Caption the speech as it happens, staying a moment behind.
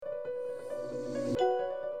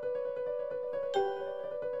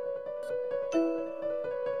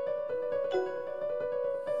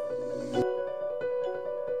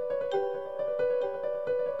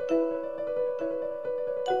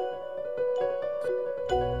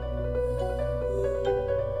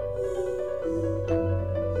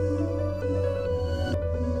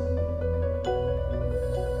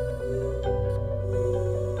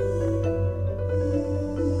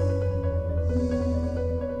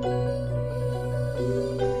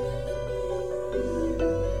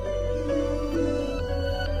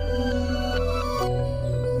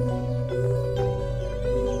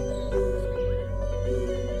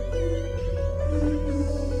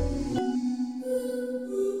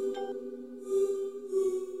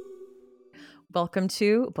Welcome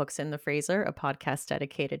to Books in the Freezer, a podcast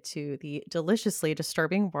dedicated to the deliciously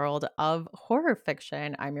disturbing world of horror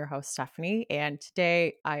fiction. I'm your host, Stephanie, and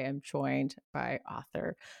today I am joined by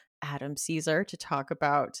author Adam Cesare to talk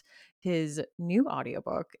about his new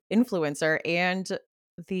audiobook, Influencer, and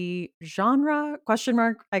the genre, question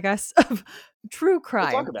mark, I guess, of true We'll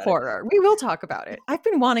crime talk about it. horror. We will talk about it. I've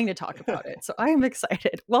been wanting to talk about it, so I am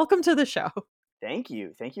excited. Welcome to the show. Thank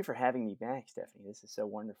you. Thank you for having me back, Stephanie. This is so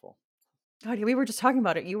wonderful. God, we were just talking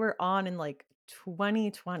about it. You were on in like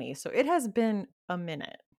 2020, so it has been a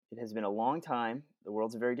minute. It has been a long time. The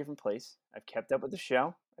world's a very different place. I've kept up with the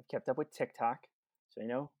show. I've kept up with TikTok.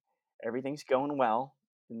 So, everything's going well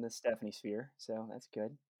in the Stephanie sphere. So that's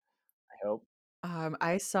good. I hope.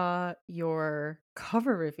 I saw your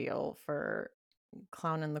cover reveal for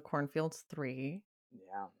Clown in the Cornfields 3,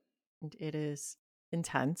 Yeah. and it is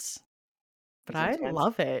intense, but It's I intense.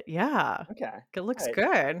 love it. Yeah, Okay. it All looks right.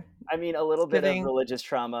 good. I mean, a It's little bit of giving, religious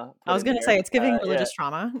trauma I put was in going to say, there. it's giving Yeah. religious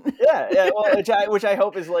trauma. Yeah, yeah. Well, which I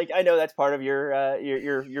hope is like, I know that's part of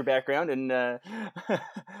your background, and yeah.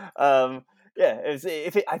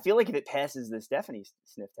 I feel like if it passes the Stephanie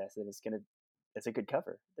sniff test, then it's a good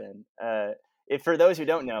cover. Then if for those who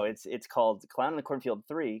don't know, it's called Clown in the Cornfield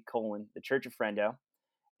 3: The Church of Friendo,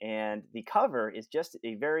 and the cover is just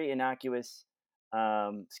a very innocuous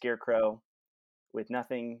scarecrow with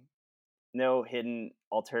no hidden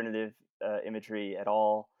alternative imagery at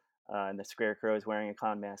all. And the scarecrow is wearing a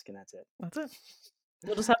clown mask, and that's it. That's it.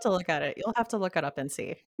 You'll just have to look at it. You'll have to look it up and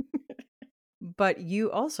see. But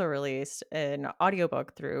you also released an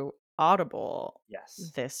audiobook through Audible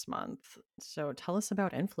Yes. this month. So tell us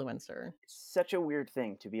about Influencer. It's such a weird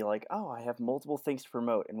thing to be like, oh, I have multiple things to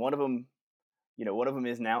promote, and one of them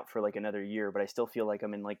isn't out for like another year, but I still feel like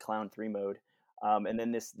I'm in like Clown 3 mode. And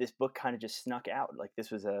then this book kind of just snuck out. Like this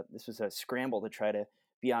was a scramble to try to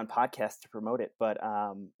be on podcasts to promote it. But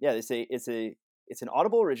yeah, it's an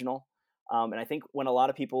Audible original. And I think when a lot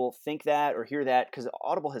of people think that or hear that, because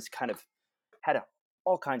Audible has kind of had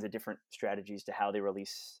all kinds of different strategies to how they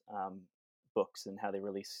release books and how they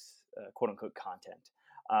release quote unquote content.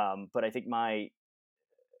 But I think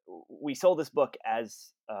we sold this book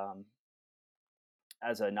as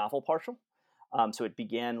a novel partial. So it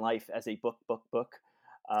began life as a book.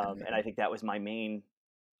 And I think that was my main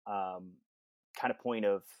kind of point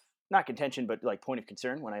of not contention, but like point of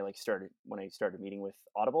concern when I started meeting with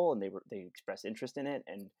Audible, and they expressed interest in it,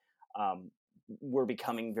 and were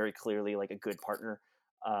becoming very clearly like a good partner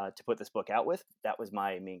to put this book out with. That was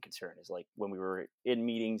my main concern, is like when we were in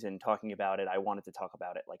meetings and talking about it, I wanted to talk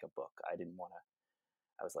about it like a book.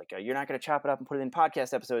 I was like, you're not going to chop it up and put it in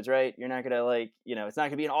podcast episodes, right? You're not going to it's not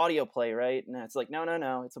going to be an audio play, right? And it's like, no,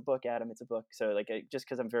 it's a book, Adam, it's a book. So like, just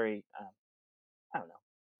because I'm very, I don't know,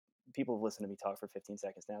 people have listened to me talk for 15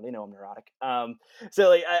 seconds now. They know I'm neurotic. So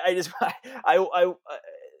like, I just,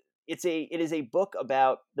 it is a book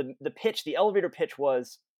about the pitch. The elevator pitch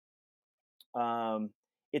was,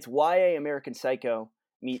 it's YA American Psycho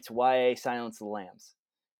meets YA Silence of the Lambs.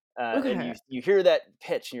 And Okay. you hear that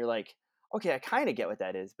pitch and you're like, okay, I kind of get what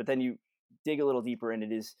that is. But then you dig a little deeper, and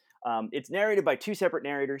it's narrated by two separate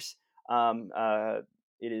narrators. It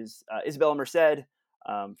is Isabella Merced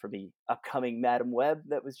from the upcoming Madam Web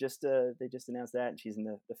that was they just announced that, and she's in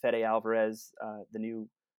the Fede Alvarez, the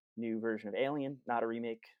new version of Alien, not a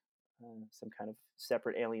remake, some kind of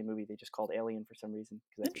separate Alien movie they just called Alien for some reason,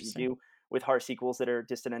 because that's what you do with horror sequels that are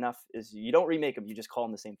distant enough, is you don't remake them, you just call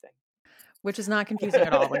them the same thing. Which is not confusing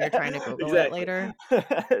at all when you're trying to Google it Exactly. later.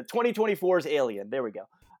 2024's Alien. There we go.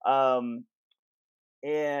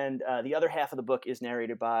 And the other half of the book is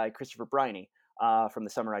narrated by Christopher Briney from The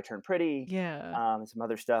Summer I Turned Pretty. Yeah. And some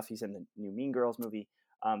other stuff. He's in the new Mean Girls movie.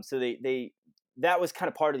 So that was kind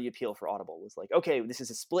of part of the appeal for Audible, was like, okay, this is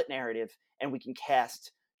a split narrative, and we can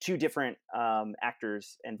cast two different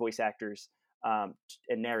actors and voice actors and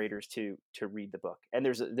narrators to read the book. And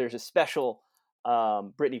there's a special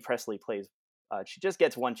Brittany Presley plays. She just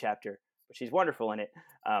gets one chapter, but she's wonderful in it.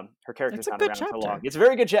 Her character's It's a not good around for long. chapter. It's a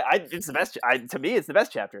very good chapter. It's the best. To me, it's the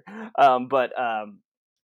best chapter.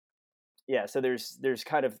 Yeah. So there's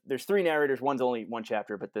three narrators. One's only one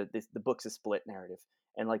chapter, but the book's a split narrative.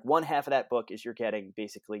 And like one half of that book is you're getting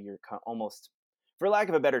basically your almost, for lack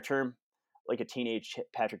of a better term, like a teenage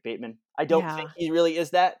Patrick Bateman. I don't think he really is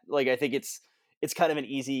that. Like, I think it's kind of an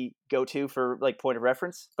easy go-to for like point of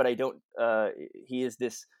reference, but I don't. He is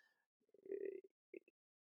this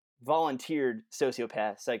volunteered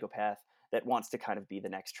psychopath that wants to kind of be the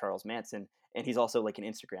next Charles Manson, and he's also like an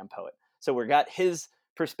Instagram poet. So we got his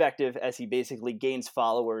perspective as he basically gains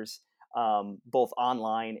followers both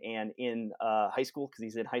online and in high school, because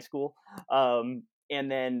he's in high school, and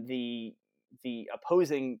then the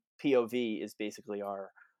opposing POV is basically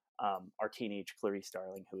our teenage Clarice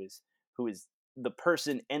Starling, who is the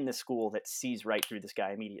person in the school that sees right through this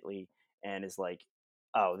guy immediately and is like,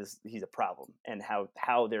 oh, this he's a problem, and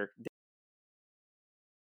how they're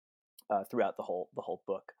throughout the whole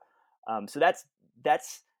book. So that's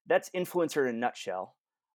Influencer in a nutshell.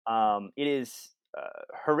 It is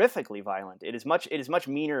horrifically violent. It is much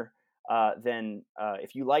meaner than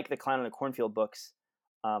if you like the Clown in the Cornfield books.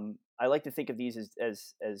 I like to think of these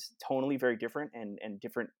as tonally very different and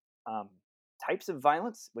different um, types of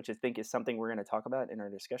violence, which I think is something we're going to talk about in our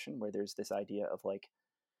discussion. Where there's this idea of like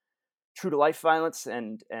true to life violence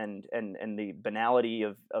and the banality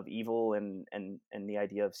of evil and the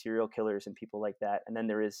idea of serial killers and people like that. And then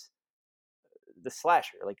there is the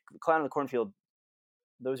slasher, like Clown in the Cornfield.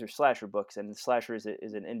 Those are slasher books, and slasher is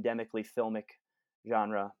an endemically filmic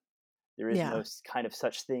genre. There is no Yeah. kind of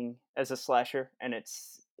such thing as a slasher, and it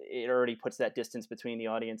already puts that distance between the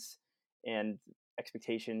audience and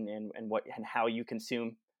expectation and what and how you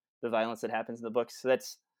consume the violence that happens in the books. So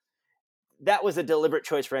that was a deliberate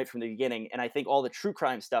choice right from the beginning, and I think all the true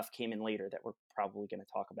crime stuff came in later that we're probably going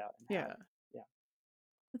to talk about and how. Yeah. Yeah.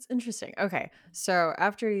 That's interesting. Okay. So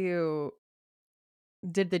after you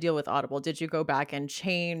did the deal with Audible, did you go back and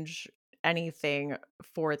change anything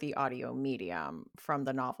for the audio medium from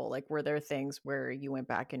the novel? Like, were there things where you went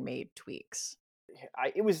back and made tweaks?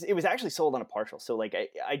 It was actually sold on a partial. So like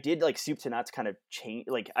I did like soup to nuts kind of change.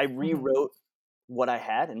 Like I Mhm. rewrote what I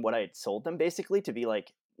had and what I had sold them basically to be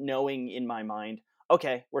like knowing in my mind,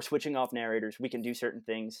 okay, we're switching off narrators. We can do certain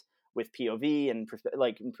things with POV and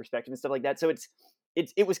like in perspective and stuff like that. So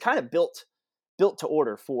it was kind of built to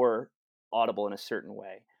order for Audible in a certain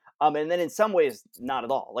way. And then in some ways, not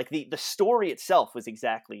at all. Like the story itself was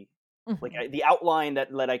exactly like Mhm. the outline that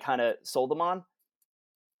I kind of sold them on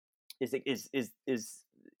is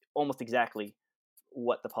almost exactly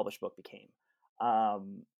what the published book became.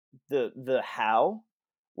 Um, the how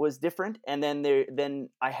was different, and then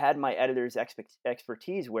I had my editor's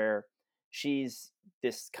expertise where she's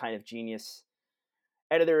this kind of genius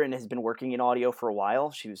editor and has been working in audio for a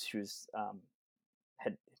while. She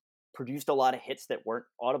had produced a lot of hits that weren't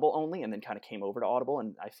Audible only, and then kind of came over to Audible,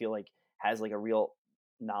 and I feel like has like a real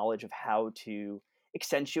knowledge of how to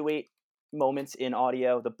accentuate moments in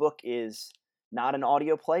audio. The book is not an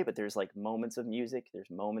audio play, but there's like moments of music, there's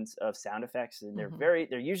moments of sound effects, and Mhm.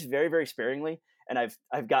 they're used very very sparingly. And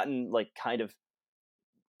I've gotten like kind of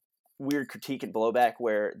weird critique and blowback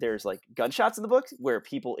where there's like gunshots in the book where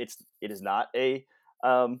it is not a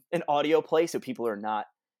an audio play, so people are not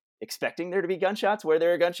expecting there to be gunshots where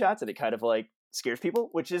there are gunshots, and it kind of like scares people,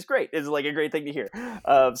 which is great. It's like a great thing to hear.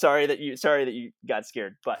 Sorry that you got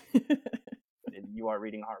scared, but you are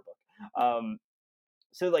reading a horror book.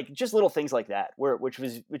 So like just little things like that, which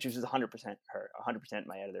was 100% her, 100%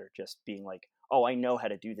 my editor, just being like, oh, I know how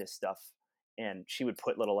to do this stuff. And she would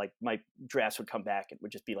put little like my drafts would come back and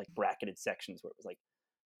would just be like bracketed sections where it was like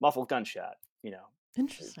muffled gunshot,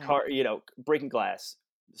 Interesting. car, breaking glass,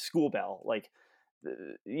 school bell, like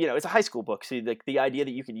it's a high school book, so like the idea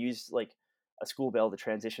that you could use like a school bell to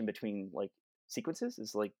transition between like sequences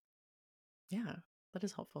is like Yeah, that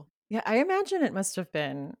is helpful. Yeah, I imagine it must have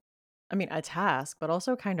been, I mean, a task, but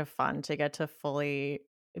also kind of fun to get to fully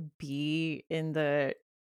be in the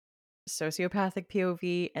sociopathic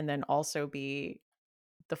POV and then also be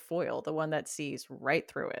the foil, the one that sees right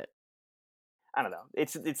through it. I don't know.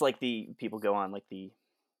 It's like the people go on like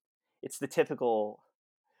it's the typical.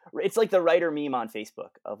 It's like the writer meme on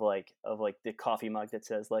Facebook of like the coffee mug that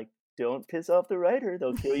says like, "Don't piss off the writer;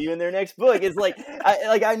 they'll kill you in their next book." It's like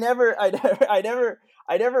I never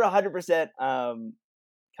 100%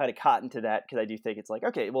 kind of cotton to that because I do think it's like,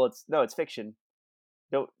 okay, well, it's fiction.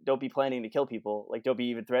 Don't be planning to kill people. Like, don't be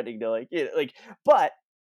even threatening to like. But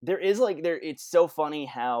there is like there. It's so funny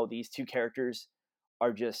how these two characters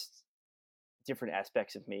are just different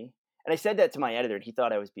aspects of me. And I said that to my editor, and he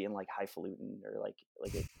thought I was being like highfalutin or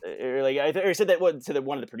or said that to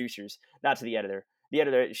one of the producers, not to the editor. The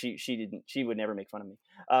editor, she didn't, she would never make fun of me.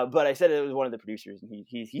 But I said it was one of the producers, and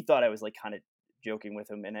he thought I was like kind of joking with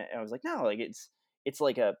him, and I was like, no, like it's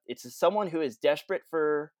someone who is desperate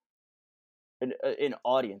for an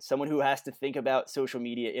audience, someone who has to think about social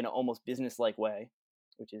media in an almost business like way,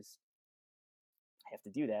 which is I have to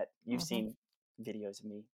do that. You've Mhm. seen videos of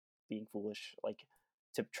me being foolish, like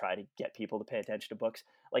to try to get people to pay attention to books.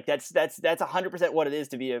 Like that's 100% what it is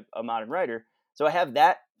to be a modern writer. So I have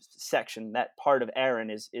that section, that part of Aaron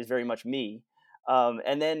is very much me,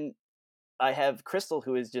 and then I have Crystal,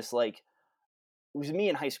 who is just like it was me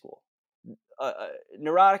in high school,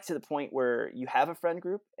 neurotic to the point where you have a friend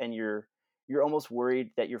group and you're you're almost worried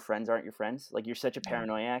that your friends aren't your friends. Like you're such a Yeah.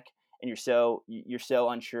 paranoiac, and you're so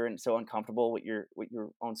unsure and so uncomfortable with your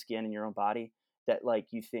own skin and your own body that like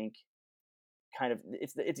you think kind of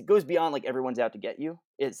it goes beyond like everyone's out to get you.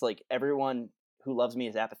 It's like everyone who loves me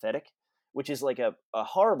is apathetic, which is like a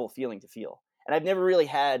horrible feeling to feel. And I've never really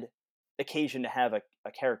had occasion to have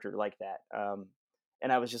a character like that.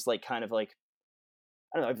 And I was just like kind of like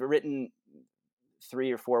I don't know. I've written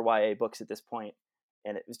 3 or 4 YA books at this point,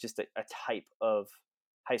 and it was just a type of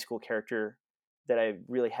high school character that I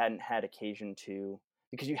really hadn't had occasion to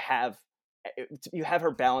because you have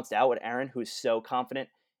her balanced out with Aaron, who's so confident,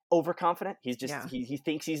 overconfident. He's just Yeah. he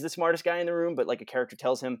thinks he's the smartest guy in the room, but like a character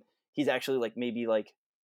tells him he's actually like maybe like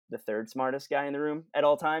the third smartest guy in the room at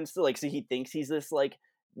all times. So like so he thinks he's this like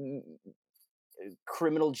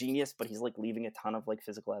criminal genius, but he's like leaving a ton of like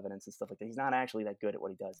physical evidence and stuff like that. He's not actually that good at what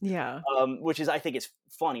he does, Yeah. which is I think is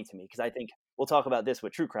funny to me because I think we'll talk about this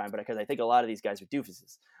with true crime, but because I think a lot of these guys are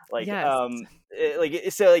doofuses. Like,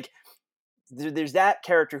 Yes. so like there's that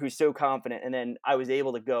character who's so confident, and then I was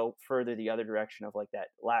able to go further the other direction of like that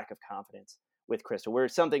lack of confidence with Crystal, where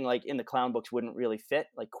something like in the clown books wouldn't really fit.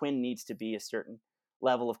 Like Quinn needs to be a certain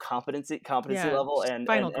level of competency Yeah. level Just and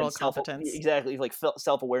final girl self competence. exactly like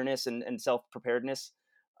self awareness and self preparedness,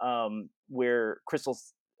 where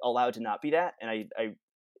Crystal's allowed to not be that, and I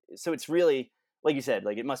so it's really like you said,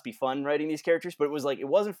 like it must be fun writing these characters, but it was like it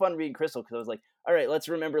wasn't fun reading Crystal because I was like, all right, let's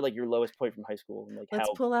remember like your lowest point from high school and like Let's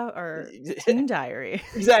how pull out our teen diary.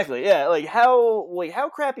 exactly, yeah, like how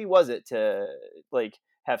crappy was it to like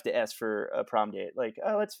have to ask for a prom date? Like,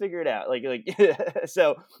 oh, let's figure it out.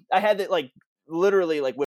 So I had to like literally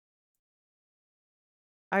like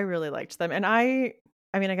I really liked them, and I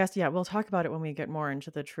mean, I guess, yeah, we'll talk about it when we get more into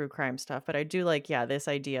the true crime stuff, but I do like, yeah, this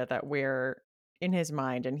idea that we're in his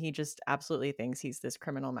mind and he just absolutely thinks he's this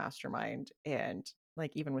criminal mastermind, and,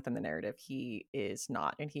 like, even within the narrative, he is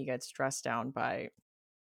not, and he gets dressed down by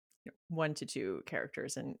 1 to 2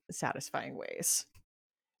 characters in satisfying ways.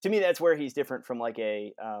 to me that's where he's different from like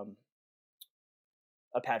a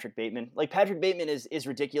Patrick Bateman. Like Patrick Bateman is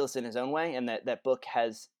ridiculous in his own way, and that book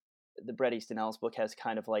has the Bret Easton Ellis book has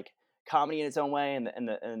kind of like comedy in its own way, and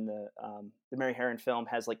the Mary Harron film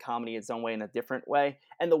has like comedy in its own way in a different way.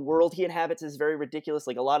 And the world he inhabits is very ridiculous.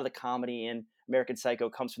 Like a lot of the comedy in American Psycho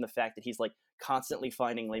comes from the fact that he's like constantly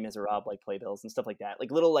finding Les Miserables like playbills and stuff like that,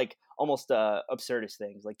 like little like almost absurdist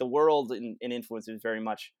things. Like the world in Influence is very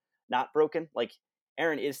much not broken. Like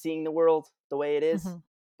Aaron is seeing the world the way it is, Mhm.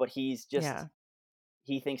 but he's just Yeah.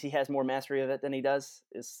 he thinks he has more mastery of it than he does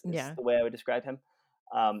is Yeah. the way I would describe him.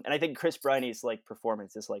 And I think Chris Briney's like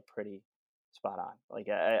performance is like pretty spot on. Like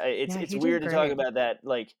Yeah, it's he did weird to talk great. about that.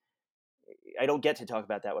 Like I don't get to talk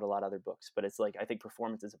about that with a lot of other books, but it's like I think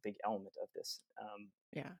performance is a big element of this.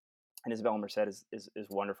 Yeah. And Isabel Merced is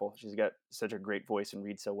wonderful. She's got such a great voice and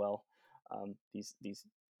reads so well. These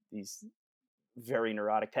very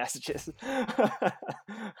neurotic passages.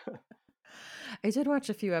 I did watch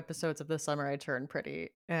a few episodes of The Summer I Turned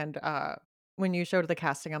Pretty, and, when you showed the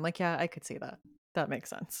casting, I'm like, "Yeah, I could see that. That makes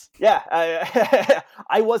sense." Yeah,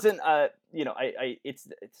 I wasn't. It's.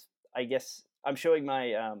 I guess I'm showing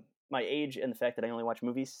my my age and the fact that I only watch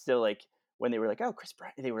movies. So like when they were like, "Oh, Chris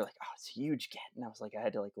Pratt," they were like, "Oh, it's a huge get," and I was like, I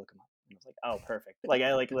had to like look him up, and I was like, "Oh, perfect." Like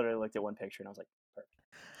I like literally looked at one picture and I was like,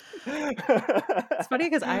 It's funny "Perfect."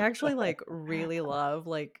 because I actually, like, really love,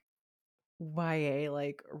 like, YA,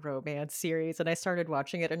 like, romance series, and I started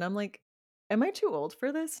watching it, and I'm like, "Am I too old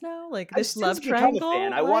for this now? Like, I've this since love become a fan.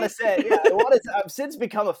 triangle?" I want to Like say, yeah, I want to. I've since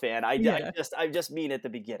become a fan. Yeah. I just mean at the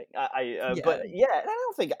beginning. But Yeah. yeah, and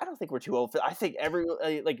I don't think we're too old. I think every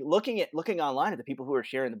like looking online at the people who are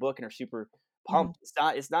sharing the book and are super Mhm. pumped.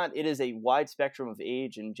 It's not. It is a wide spectrum of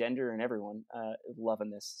age and gender and everyone loving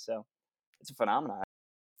this. So it's a phenomenon.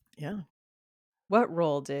 Yeah. What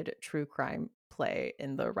role did true crime play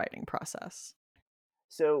in the writing process?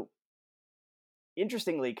 So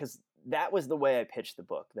interestingly, because that was the way I pitched the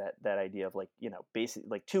book. That idea of like basic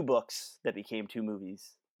like 2 books that became 2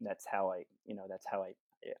 movies. That's how that's how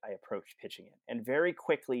I approached pitching it, and very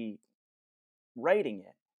quickly writing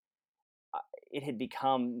it, it had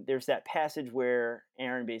become there's that passage where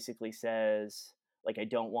Aaron basically says like I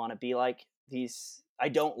don't want to be like these. I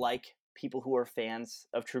don't like people who are fans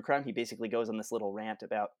of true crime. He basically goes on this little rant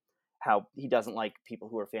about how he doesn't like people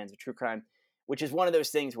who are fans of true crime, which is one of those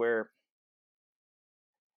things where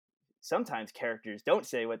sometimes characters don't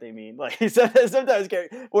say what they mean. Like sometimes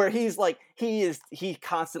where he's like he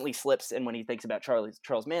constantly slips, and when he thinks about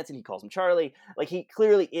Charles Manson, he calls him Charlie. Like he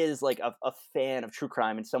clearly is like a fan of true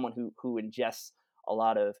crime and someone who ingests a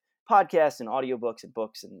lot of podcasts and audiobooks and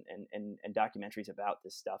books and documentaries about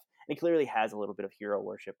this stuff. And he clearly has a little bit of hero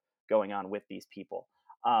worship going on with these people,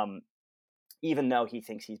 um, even though he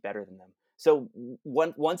thinks he's better than them. So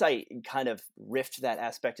once I kind of riffed that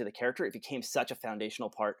aspect of the character, it became such a foundational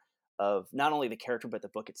part of not only the character but the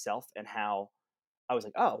book itself, and how I was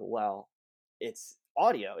like, oh well, it's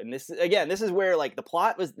audio. And this again, this is where like the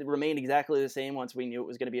plot was remained exactly the same once we knew it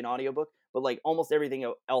was going to be an audiobook, but like almost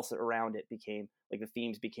everything else around it became like the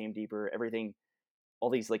themes became deeper, everything, all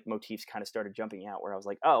these like motifs kind of started jumping out, where I was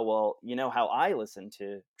like, oh well, you know how I listen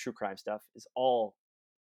to true crime stuff is all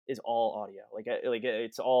audio.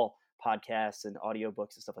 It's all podcasts and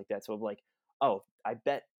audiobooks and stuff like that. So I'm like, oh, I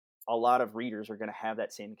bet a lot of readers are going to have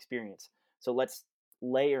that same experience. So let's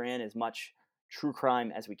layer in as much true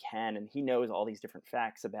crime as we can. And he knows all these different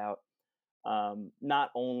facts about not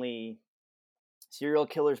only serial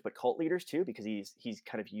killers but cult leaders too, because he's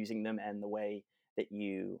kind of using them and the way that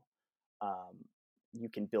um, you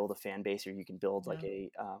can build a fan base, or you can build like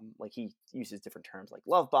Yeah. like he uses different terms like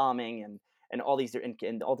love bombing and all these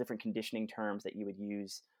and all different conditioning terms that you would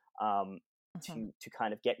use um, Mhm. to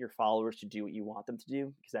kind of get your followers to do what you want them to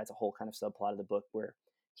do, because that's a whole kind of subplot of the book where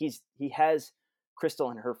he has Crystal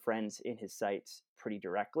and her friends in his sights pretty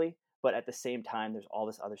directly, but at the same time there's all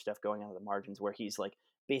this other stuff going on in the margins where he's like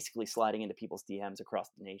basically sliding into people's DMs across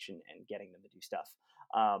the nation and getting them to do stuff.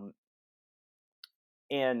 Um,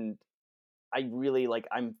 and I really like.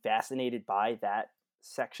 I'm fascinated by that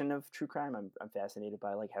section of true crime. I'm fascinated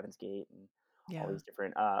by like Heaven's Gate and all Yeah. these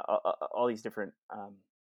different uh,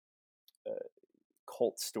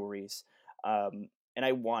 cult stories. And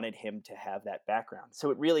I wanted him to have that background.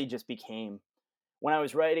 So it really just became, when I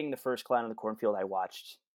was writing the first Clown in the Cornfield, I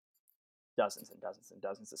watched dozens and dozens and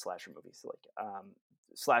dozens of slasher movies, like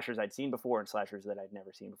slashers I'd seen before and slashers that I'd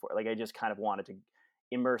never seen before. Like I just kind of wanted to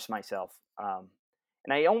immerse myself.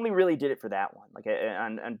 And I only really did it for that one. Like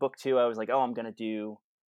on book two, I was like, oh,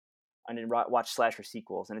 I didn't watch slasher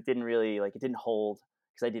sequels, and it didn't really like it didn't hold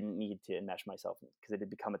because I didn't need to enmesh myself because it had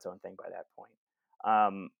become its own thing by that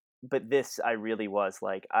point. But this, I really was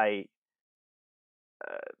like I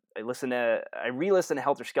re-listened to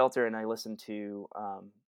Helter Skelter, and I listened to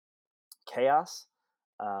Chaos,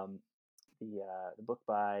 um, the book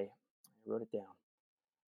by I wrote it down.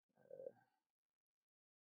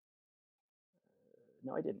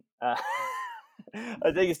 No, I didn't.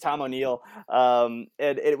 I think it's Tom O'Neill, and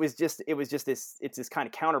it was just this. It's this kind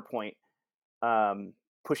of counterpoint,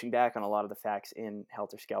 pushing back on a lot of the facts in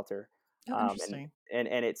Helter Skelter, Oh, and interesting.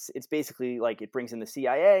 it's basically like it brings in the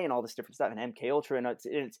CIA and all this different stuff and MK Ultra, and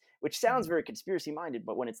it's which sounds Mhm. very conspiracy minded,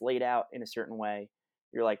 but when it's laid out in a certain way,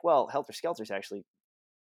 you're like, well, Helter Skelter is actually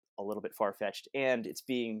a little bit far fetched, and it's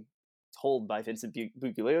being told by Vincent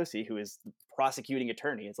Bugliosi, who is the prosecuting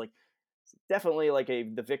attorney. It's like definitely like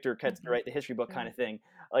the Victor cuts to Mhm. write the history book kind Yeah. of thing.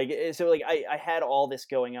 So like I had all this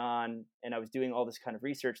going on, and I was doing all this kind of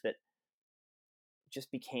research that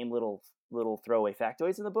just became little throwaway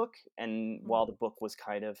factoids in the book. And Mm. while the book was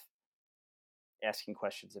kind of asking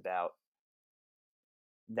questions about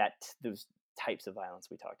those types of violence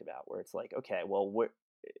we talked about, where it's like, okay, well,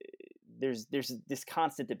 there's this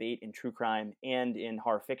constant debate in true crime and in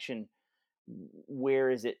horror fiction. Where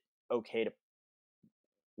is it okay to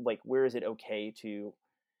where is it okay to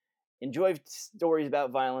enjoy stories about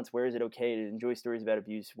violence? Where is it okay to enjoy stories about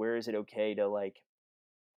abuse? Where is it okay to like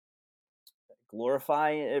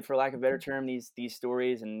glorify, for lack of a better Mhm. term, these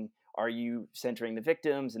stories? And are you centering the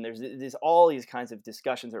victims? And there's all these kinds of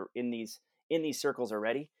discussions are in these circles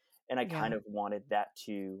already. And I kind Yeah. of wanted that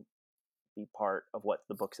to be part of what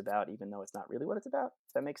the book's about, even though it's not really what it's about.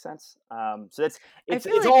 If that makes sense. So that's I it's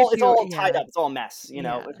feel it's like all if it's you all tied yeah. up. It's all a mess, you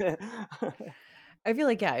know. Yeah. I feel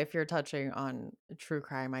like, yeah, if you're touching on true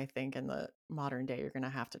crime, I think in the modern day, you're going to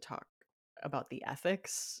have to talk about the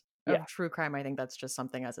ethics Yeah, of true crime. I think that's just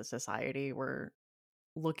something as a society we're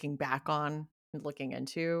looking back on and looking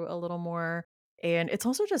into a little more. And it's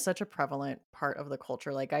also just such a prevalent part of the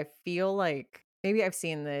culture. Like, I feel like maybe I've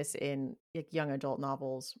seen this in like young adult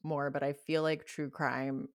novels more, but I feel like true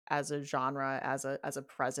crime as a genre, as a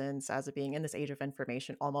presence, as a being in this age of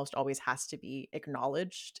information almost always has to be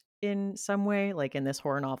acknowledged in some way. Like in this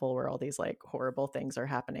horror novel where all these like horrible things are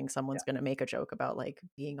happening, yeah, someone's going to make a joke about like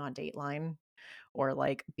being on Dateline or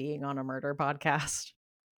like being on a murder podcast.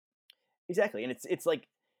 exactly. And it's like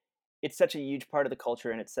it's such a huge part of the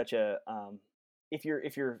culture, and it's such a if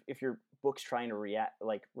your book's trying to react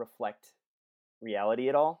like reflect reality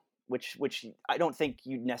at all, which I don't think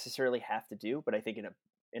you necessarily have to do, but I think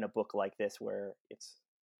in a book like this where it's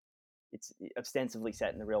ostensibly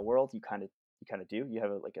set in the real world, you kind of you kind of do. You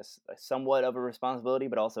have a somewhat of a responsibility,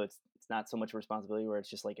 but also it's not so much a responsibility where it's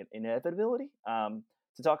just like an inevitability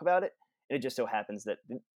to talk about it. And it just so happens that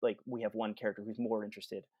like we have one character who's more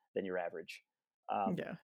interested than your average, um,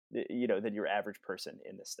 Yeah. than your average person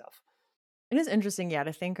in this stuff. It is interesting, yeah,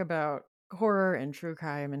 to think about horror and true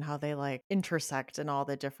crime and how they like intersect in all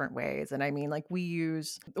the different ways. And I mean, like we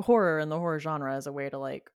use the horror and the horror genre as a way to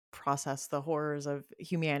like process the horrors of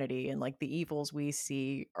humanity and like the evils we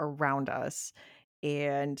see around us.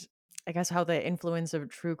 And I guess how the influence of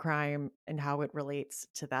true crime and how it relates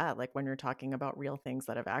to that, like when you're talking about real things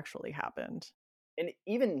that have actually happened. And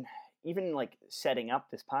even like setting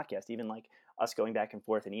up this podcast, even like us going back and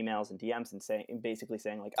forth in emails and DMs and saying and basically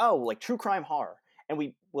saying like, oh, like true crime horror, and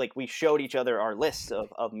we showed each other our lists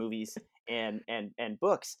of movies and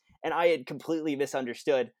books, and I had completely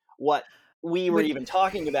misunderstood what we were Which even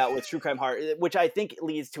talking about with true crime horror, which I think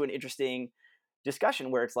leads to an interesting discussion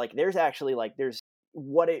where it's like there's actually like there's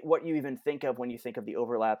what you even think of when you think of the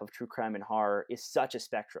overlap of true crime and horror is such a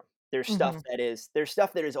spectrum. Mhm. There's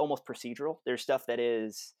stuff that is almost procedural. There's stuff that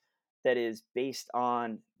is based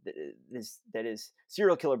on that is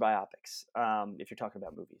serial killer biopics. If you're talking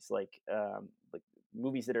about movies like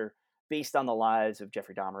movies that are based on the lives of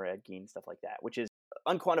Jeffrey Dahmer, Ed Gein, stuff like that, which is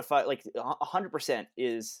unquantified. Like 100%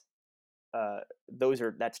 is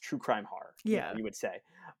that's true crime horror. Yeah. You would say,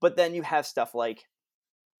 but then you have stuff like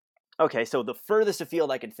okay, so the furthest afield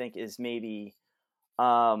I can think is maybe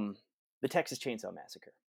um, the Texas Chainsaw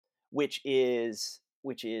Massacre, which is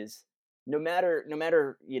no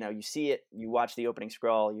matter you see it, you watch the opening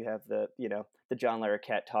scroll, you have the John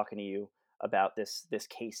Larroquette talking to you about this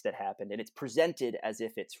case that happened, and it's presented as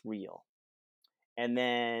if it's real. And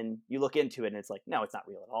then you look into it, and it's like, no, it's not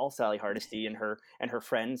real at all. Sally Hardesty and her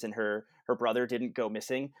friends and her brother didn't go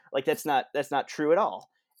missing. Like that's not true at all.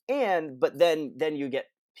 And but then you get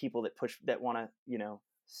people that want to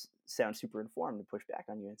sound super informed and push back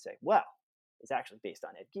on you and say, well, it's actually based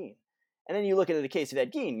on Ed Gein. And then you look into the case of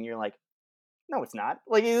Ed Gein, and you're like, no, it's not.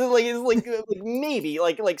 Like maybe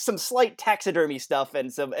like some slight taxidermy stuff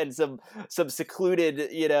and some secluded,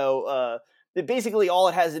 basically all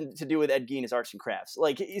it has to do with Ed Gein is arts and crafts.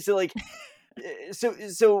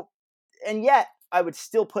 So and yet I would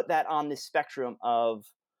still put that on this spectrum of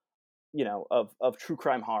of true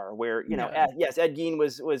crime horror, where Yeah. yes, Ed Gein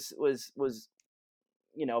was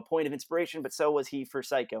a point of inspiration, but so was he for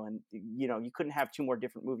Psycho, and you couldn't have two more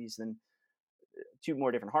different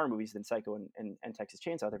horror movies than Psycho and Texas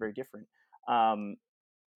Chainsaw. They're very different, um,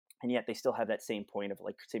 and yet they still have that same point of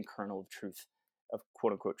like same kernel of truth of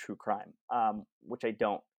quote unquote true crime, which I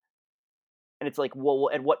don't. And it's like, well,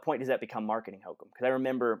 at what point does that become marketing hokum? Because I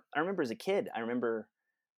remember as a kid, I don't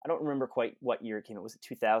remember quite what year it came out. Was it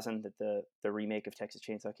 2000 that the remake of Texas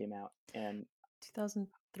Chainsaw came out? And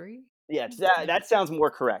 2003? yeah, that Yeah. that sounds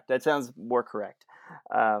more correct. That sounds more correct.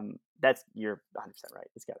 That's you're 100% right.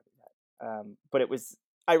 It's got to be that. But it was.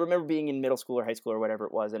 I remember being in middle school or high school or whatever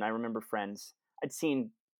it was, and I remember friends. I'd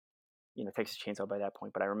seen Texas Chainsaw by that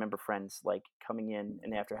point, but I remember friends like coming in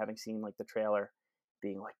and after having seen like the trailer,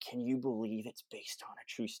 being like, "Can you believe it's based on a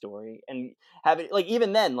true story?" And having like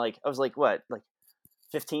even then, like I was like, what, like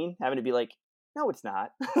 15, having to be like, no, it's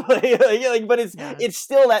not. But Yeah. it's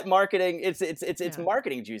still that marketing. It's Yeah.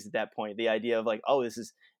 marketing juice at that point. The idea of like, oh, this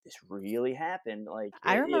really happened. Like,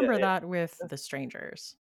 I remember that with The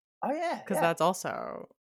Strangers, oh yeah, because yeah. that's also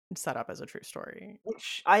set up as a true story.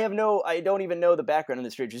 Which I don't even know the background of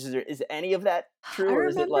the Strangers. Is any of that true, I or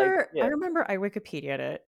is it like, remember I yeah, remember I Wikipedia'd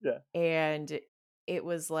it, yeah? and it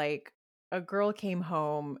was like a girl came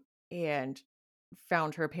home and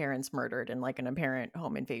found her parents murdered in, like, an apparent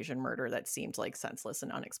home invasion murder that seemed, like, senseless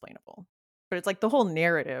and unexplainable. But it's, like, the whole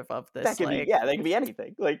narrative of That this, could be, like, yeah, that could be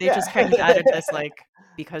anything. Like, they yeah, just kind of added this, like,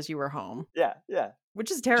 "Because you were home," yeah, yeah.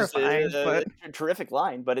 which is Just terrifying, but a terrific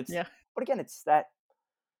line, but yeah, but again, it's that.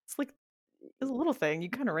 it's like it's a little thing, you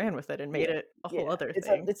kinda ran with it and made Yeah, it a whole yeah. other It's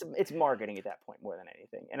thing. it's marketing at that point more than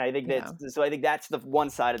anything, and I think Yeah. that's the one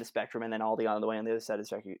side of the spectrum, and then all the on the way on the other side of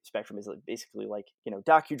the spectrum is like basically like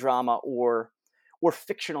docudrama or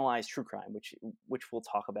fictionalized true crime, which we'll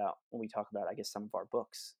talk about when we talk about I guess some of our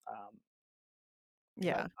books, because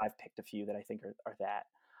Yeah. I've picked a few that I think are that.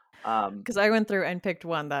 Um, Because I went through and picked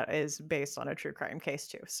one that is based on a true crime case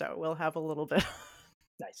too, so we'll have a little bit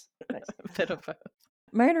nice, nice. a bit of both.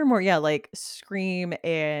 Mine are more, yeah, like Scream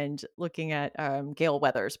and looking at, Gale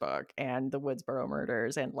Weathers' book and the Woodsboro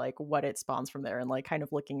murders and, like, what it spawns from there and, like, kind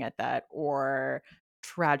of looking at that, or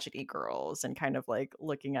Tragedy Girls and kind of, like,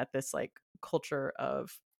 looking at this, like, culture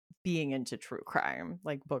of being into true crime,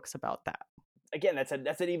 like, books about that. Again, that's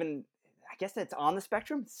an even. guess that's on the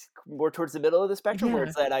spectrum. It's more towards the middle of the spectrum, where Yeah.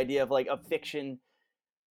 it's that idea of like a fiction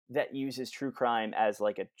that uses true crime as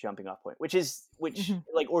like a jumping off point, which Mhm.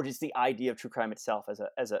 like, or just the idea of true crime itself as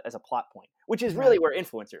a plot point, which is Yeah. really where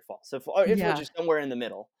Influencer falls. So Influencer Yeah. is somewhere in the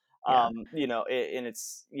middle, Yeah. and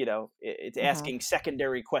it's it's Uh-huh. asking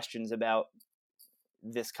secondary questions about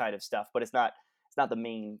this kind of stuff, but it's not the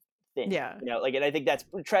main thing, Yeah. like, and I think that's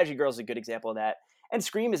Tragedy Girl is a good example of that. And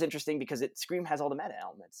Scream is interesting because Scream has all the meta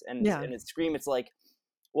elements, Yeah. and it's Scream. It's like,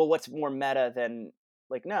 well, what's more meta than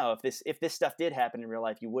like, no, if this stuff did happen in real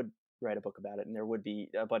life, you would write a book about it, and there would be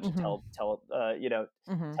a bunch of Mhm.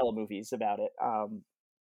 Mhm. telemovies about it,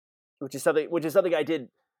 which is something I did,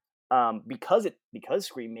 because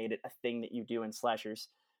Scream made it a thing that you do in slashers,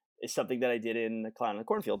 is something that I did in the Clown in the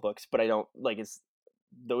Cornfield books, but I don't like it's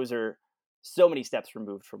those are so many steps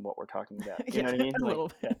removed from what we're talking about. You Yeah, know what I mean? a Like,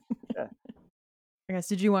 little yeah, bit. yeah. I guess,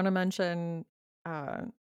 did you wanna mention, uh,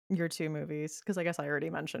 your 2 movies? Because I guess I already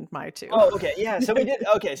mentioned my 2. Oh, okay, yeah. So we did.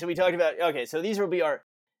 Okay, so we talked about. Okay, so these will be our.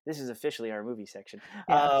 This is officially our movie section.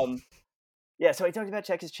 Yeah. Yeah. So I talked about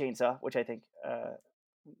Texas Chainsaw, which I think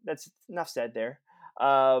that's enough said there.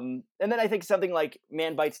 And then I think something like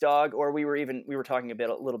Man Bites Dog, or we were talking a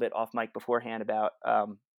little bit off mic beforehand about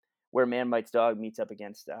where Man Bites Dog meets up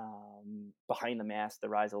against Behind the Mask, The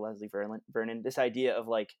Rise of Leslie Vernon. This idea of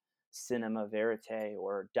like cinema verite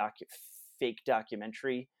or fake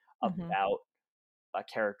documentary Mhm. about a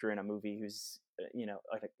character in a movie who's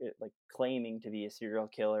like claiming to be a serial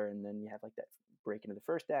killer, and then you have like that break into the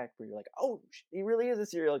first act where you're like, oh, he really is a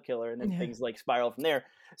serial killer, and then Yeah. things like spiral from there.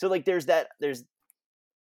 So like there's that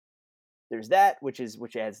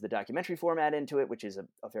which adds the documentary format into it, which is a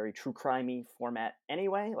very true crimey format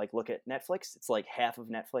anyway. Like, look at Netflix. It's like half of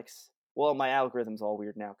Netflix. Well, my algorithm's all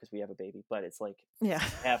weird now because we have a baby, but it's like Yeah.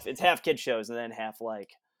 it's half kid shows and then half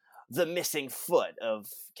like the missing foot of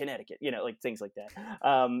Connecticut, like things like that.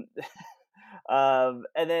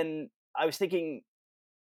 And then I was thinking,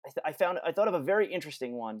 I thought of a very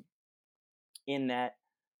interesting one in that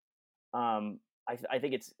I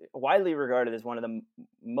think it's widely regarded as one of the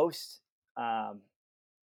most um,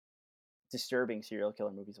 disturbing serial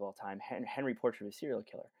killer movies of all time, Henry Portrait of a Serial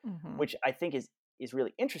Killer, Mhm. which I think is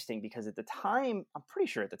really interesting because at the time, I'm pretty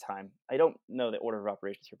sure at the time, I don't know the order of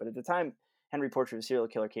operations here, but at the time Henry Portrait of a Serial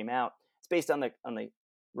Killer came out, it's based on the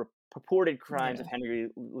purported crimes of Yeah. Henry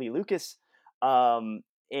Lee Lucas, and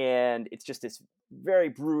it's just this very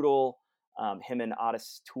brutal. Him and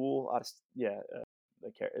Otis Toole, yeah,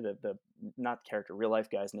 the not the character, real life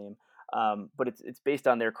guy's name, but it's based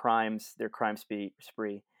on their crimes, their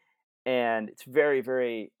spree, and it's very,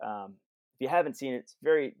 very. If you haven't seen it, it's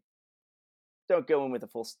very, don't go in with a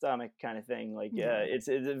full stomach kind of thing. Like, Yeah. it's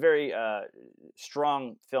a very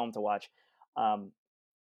strong film to watch. Um,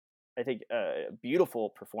 I think a beautiful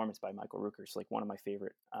performance by Michael Rooker is like one of my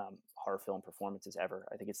favorite horror film performances ever.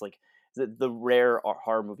 I think it's like the rare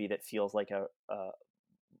horror movie that feels like a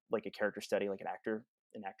character study, like an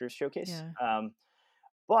actor's showcase. Yeah.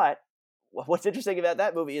 But what's interesting about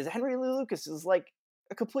that movie is Henry Lee Lucas is like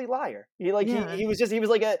a complete liar. Yeah. He was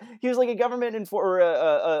like a government or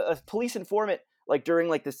a police informant, like during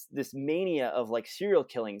like this mania of like serial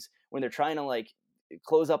killings when they're trying to like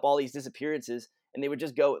close up all these disappearances, and they would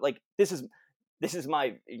just go like, this is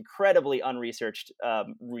my incredibly unresearched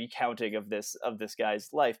recounting of this guy's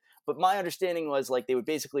life. But my understanding was like they would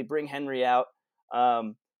basically bring Henry out.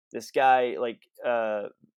 This guy like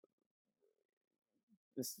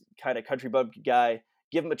this kind of country bumpkin guy,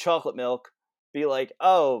 give him a chocolate milk, be like,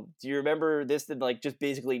 "Oh, do you remember this?" And like just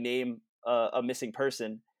basically name a missing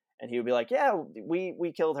person, and he would be like, "Yeah,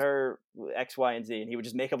 we killed her X, Y, and Z," and he would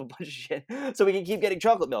just make up a bunch of shit so we can keep getting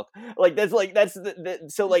chocolate milk. That's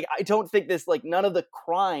so like I don't think this like none of the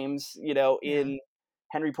crimes Yeah. in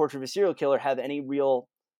Henry Portrait of a Serial Killer have any real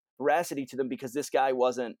veracity to them because this guy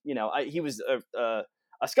wasn't he was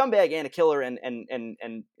a scumbag and a killer, and him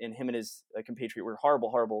and his compatriot were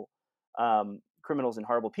horrible criminals and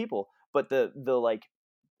horrible people. But the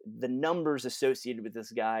numbers associated with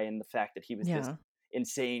this guy and the fact that he was this Yeah.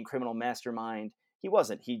 insane criminal mastermind, he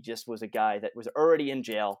wasn't. He just was a guy that was already in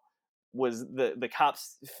jail. Was the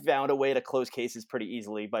cops found a way to close cases pretty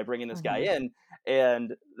easily by bringing this guy Mhm. in,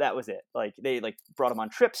 and that was it. Like they like brought him on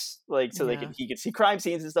trips, like so Yeah. he could see crime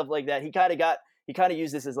scenes and stuff like that. He kind of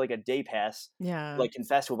used this as like a day pass, Yeah. like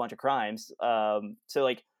confess to a bunch of crimes. So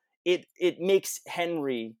like it makes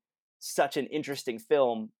Henry such an interesting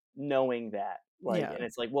film, knowing that like, Yeah. and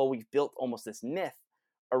it's like, well, we've built almost this myth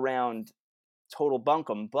around total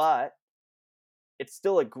bunkum, but it's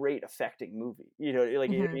still a great affecting movie. Like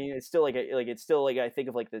I Mhm. mean, it's still like it's still like I think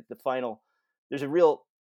of like the final. There's a real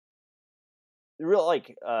real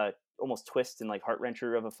like almost twist and like heart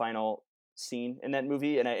wrencher of a final scene in that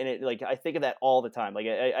movie, and it like I think of that all the time. Like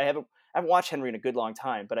I haven't watched Henry in a good long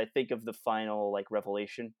time, but I think of the final like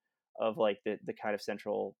revelation of like the kind of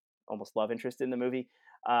central almost love interest in the movie.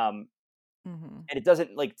 Um, Mhm. and it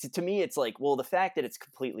doesn't like to me, it's like, well, the fact that it's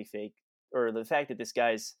completely fake, or the fact that this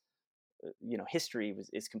guy's history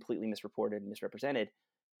is completely misreported and misrepresented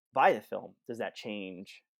by the film, does that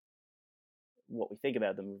change what we think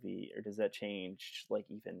about the movie, or does that change like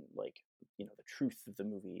even like the truth of the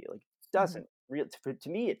movie? Like, Mhm. doesn't real to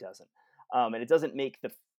me, it doesn't. And it doesn't make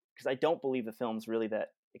the because I don't believe the film's really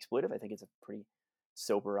that exploitive. I think it's a pretty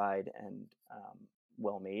sober-eyed and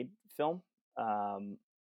well made film. um,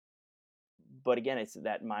 but again, it's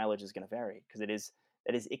that mileage is going to vary because it is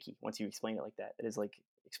icky once you explain it like that. It is like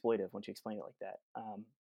exploitive once you explain it like that. I don't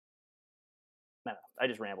know. I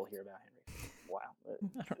just ramble here about Henry for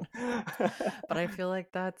I don't know. a while. But I feel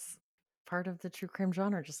like that's part of the true crime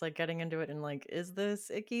genre, just like getting into it and like, is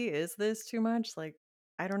this icky? Is this too much? Like,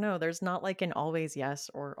 I don't know. There's not like an always yes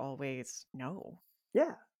or always no.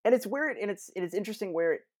 Yeah, and it's weird, and it's interesting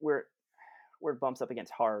where it bumps up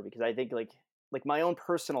against horror, because I think like my own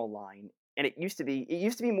personal line, and it used to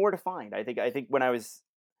be more defined. I think when I was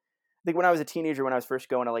a teenager, when I was first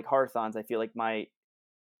going to like horrorthons, I feel like my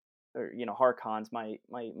or horror cons, my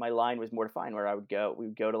line was more defined, where we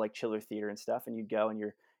would go to like chiller theater and stuff, and you'd go and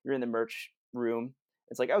you're in the merch room.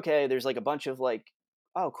 It's like, okay, there's like a bunch of like,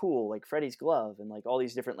 oh cool, like Freddy's glove and like all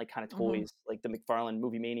these different like kind of Hmm. toys, like the McFarlane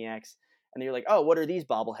movie maniacs. And then you're like, oh, what are these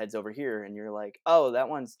bobbleheads over here? And you're like, oh, that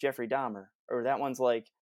one's Jeffrey Dahmer, or that one's like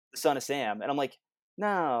the son of Sam. And I'm like,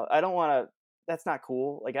 no, I don't want to. That's not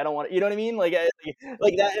cool. Like, I don't want to. You know what I mean? Like that.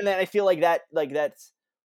 And then I feel like that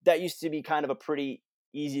used to be kind of a pretty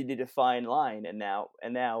easy to define line, and now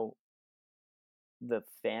the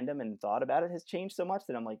fandom and thought about it has changed so much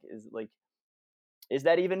that I'm like, is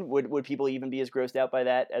that even, would people even be as grossed out by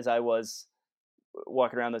that as I was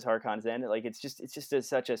walking around those horror cons then? Like, it's just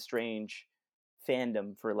such a strange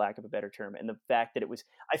fandom, for lack of a better term. And the fact that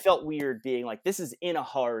I felt weird being like, this is in a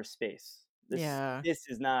horror space, Yeah. this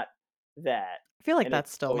is not that. I feel like And it's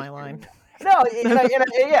that's still always my weird to line. me. No,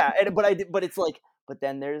 yeah, but it's like, but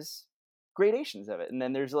then there's gradations of it, and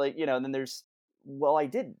then there's like, then there's, well, I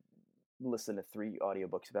did listen to 3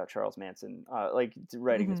 audiobooks about Charles Manson, like,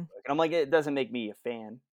 writing this Hmm. book, and I'm like, it doesn't make me a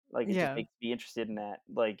fan. Like, it just Yeah. makes me interested in that.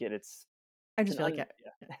 Like, I it's just an feel like, yeah,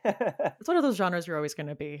 yeah. it's one of those genres you're always going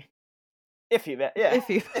to be Iffy about, yeah.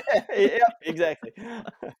 iffy. Yep, exactly.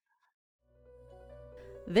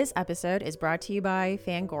 This episode is brought to you by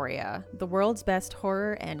Fangoria, the world's best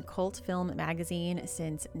horror and cult film magazine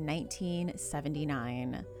since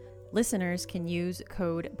 1979. Listeners can use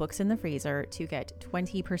code BOOKSINTHEFreezer to get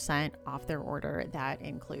 20% off their order. That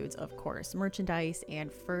includes, of course, merchandise and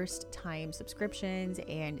first-time subscriptions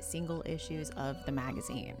and single issues of the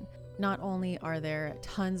magazine. Not only are there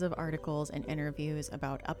tons of articles and interviews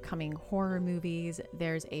about upcoming horror movies,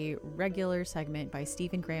 there's a regular segment by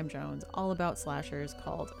Stephen Graham Jones all about slashers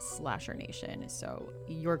called Slasher Nation, so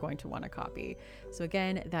you're going to want a copy. So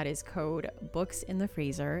again, that is code Books in the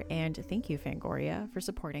Freezer, and thank you, Fangoria, for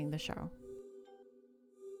supporting the show.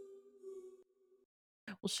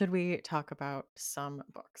 Well, should we talk about some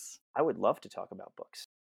books? I would love to talk about books.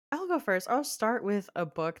 I'll go first. I'll start with a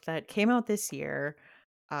book that came out this year.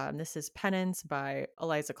 This is Penance by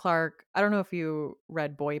Eliza Clark. I don't know if you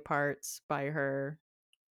read Boy Parts by her,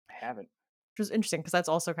 I haven't. which was interesting because that's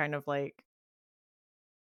also kind of like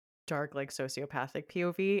dark, like sociopathic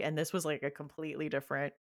POV. And this was like a completely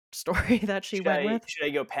different story that she went with. Should I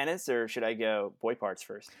go Penance, or should I go Boy Parts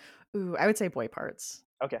first? Ooh, I would say Boy Parts.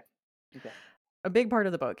 Okay. Okay. A big part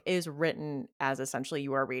of the book is written as essentially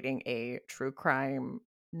you are reading a true crime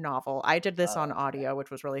novel. I did this on Okay. audio, which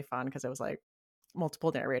was really fun because it was like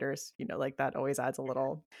multiple narrators, like that always adds a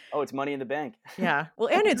little. Oh, it's Money in the Bank. Yeah. Well,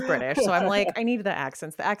 and it's British, so I'm like, I need the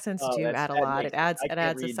accents. The accents Oh, do add a that lot. makes It sense. adds I it can't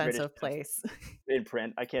adds a read sense British of stuff place. in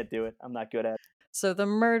print. I can't do it. I'm not good at it. So the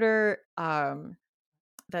murder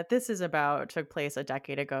that this is about took place a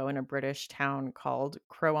decade ago in a British town called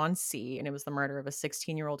Crow-on-Sea, and it was the murder of a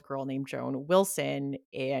 16-year-old girl named Joan Wilson,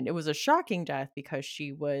 and it was a shocking death because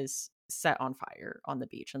she was set on fire on the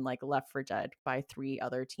beach and like left for dead by 3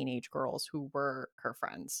 other teenage girls who were her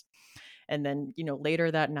friends. And then,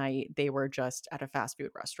 later that night they were just at a fast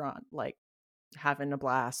food restaurant, like having a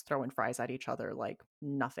blast, throwing fries at each other like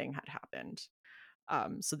nothing had happened.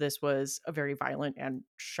 So this was a very violent and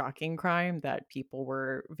shocking crime that people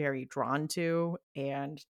were very drawn to,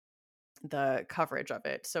 and the coverage of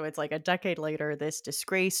it. So it's like a decade later, this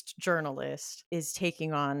disgraced journalist is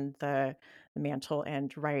taking on the mantle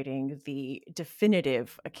and writing the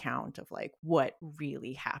definitive account of like what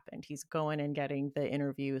really happened. He's going and getting the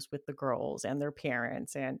interviews with the girls and their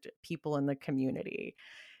parents and people in the community.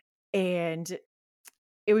 And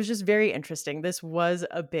it was just very interesting. This was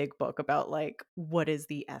a big book about like what is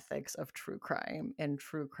the ethics of true crime and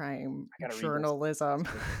true crime I gotta read this. Sounds journalism.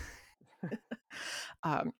 good.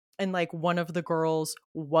 And like one of the girls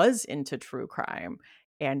was into true crime.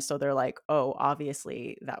 And so they're like, oh,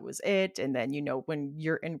 obviously that was it. And then,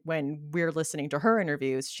 when we're listening to her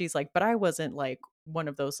interviews, she's like, but I wasn't like one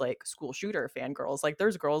of those like school shooter fangirls. Like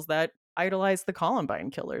there's girls that idolize the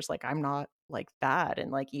Columbine killers. Like I'm not like that.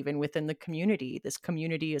 And like even within the community, this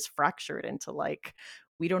community is fractured into like,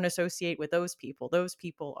 we don't associate with those people. Those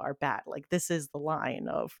people are bad. Like this is the line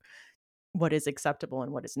of what is acceptable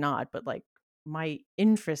and what is not. But like my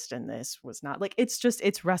interest in this was not like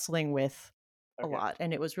it's wrestling with a Okay. lot.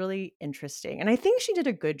 And it was really interesting. And I think she did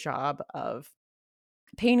a good job of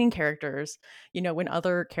painting characters. When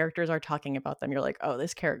other characters are talking about them, you're like, oh,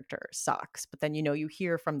 this character sucks. But then, you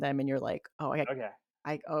hear from them and you're like, oh,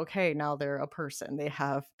 Okay. okay, now they're a person. They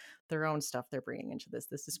have their own stuff they're bringing into this.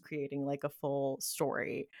 This is creating like a full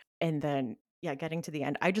story. And then, yeah, getting to the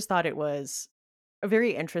end, I just thought it was a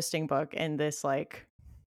very interesting book in this like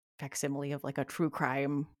facsimile of like a true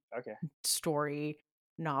crime Okay. story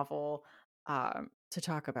novel to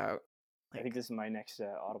talk about. I think Like, this is my next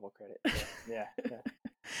Audible credit. So yeah, yeah.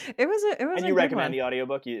 it was And a you good recommend one. the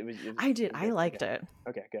audiobook? I did. It was I good. Okay. liked it.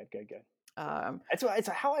 Okay. Good. Good. Good. Yeah. Um, It's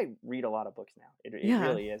how I read a lot of books now. It yeah.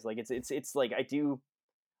 really is. Like it's like I do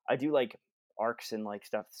like arcs and like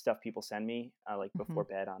stuff people send me like Mhm. before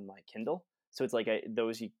bed on my Kindle. So it's like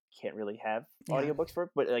those you can't really have Yeah. audiobooks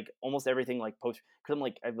for, but like almost everything like post because I'm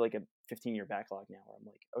like I have like a 15-year backlog now where I'm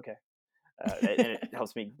like okay, and it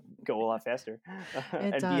helps me go a lot faster It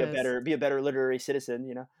and does. be a better literary citizen.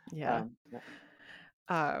 Yeah. Yeah.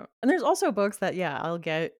 And there's also books that, yeah, I'll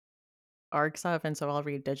get arcs of, and so I'll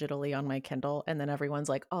read digitally on my Kindle, and then everyone's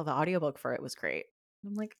like, "Oh, the audiobook for it was great."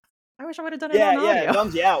 I'm like, "I wish I would have done it Yeah, on yeah, it audio."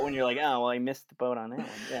 bums you out when you're like, oh well, I missed the boat on that one.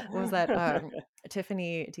 What was that, Yeah.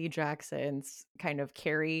 Tiffany D. Jackson's kind of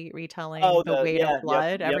Carrie retelling, Oh, The Weight of yep,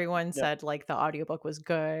 Blood? yep, Everyone yep. said, like, the audiobook was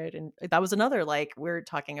good, and that was another, like, we're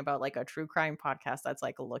talking about, like, a true crime podcast that's,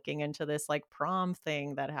 like, looking into this, like, prom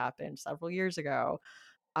thing that happened several years ago,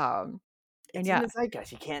 um, and It's in yeah. the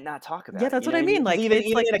zeitgeist. You can't not talk Yeah, about it. that's You know what what I I mean? mean, Because like, even it's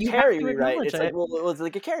even like, in a you have Carrie to rewrite, acknowledge it's like, it. well, it's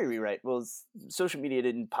like a Carrie rewrite. Well, social media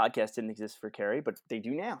didn't, podcast didn't exist for Carrie, but they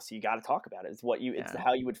do now. So you got to talk about it. It's Yeah.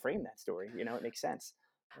 how you would frame that story. It makes sense.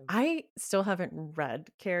 I still haven't read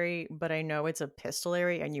Carrie, but I know it's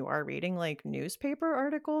epistolary and you are reading, like, newspaper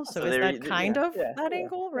articles, so So is there, that kind yeah, of yeah, that yeah,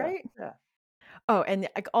 angle, yeah, right? yeah. Oh, and,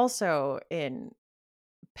 like, also in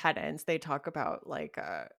Penance, they talk about, like,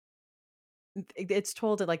 it's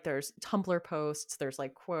told that, like, there's Tumblr posts, there's,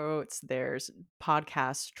 like, quotes, there's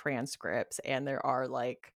podcast transcripts, and there are,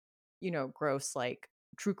 like, gross, like,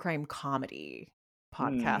 true crime comedy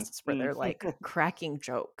Mm, podcasts where mm. they're, like, cracking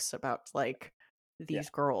jokes about, like, Yeah, these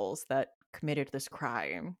girls that committed this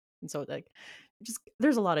crime, and so, like, just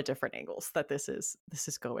there's a lot of different angles that this is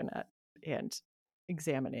going at and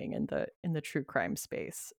examining in the true crime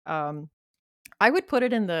space. I would put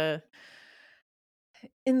it in the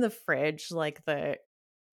fridge, like, the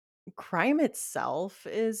crime itself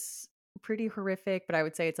is pretty horrific, but I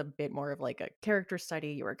would say it's a bit more of like a character study.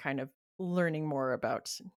 You are kind of learning more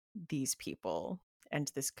about these people and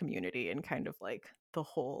this community and kind of like the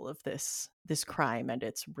whole of this crime and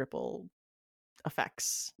its ripple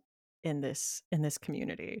effects in this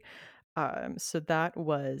community. So that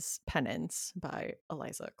was Penance by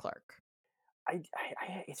Eliza Clark.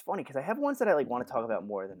 it's funny because I have ones that I like want to talk about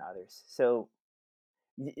more than others. So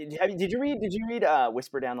did you read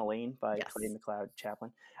Whisper Down the Lane by Clay Yes. McLeod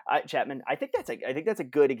Chapman? I think that's a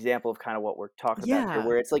good example of kind of what we're talking about here, Yeah.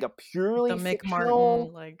 where it's like a The purely Mick Martin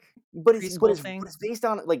fictional, like but it's but preschool it's but thing. it's based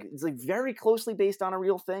on like it's like very closely based on a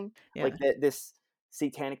real thing, like Yeah. this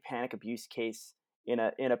satanic panic abuse case in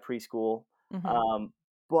a preschool, Hmm. um,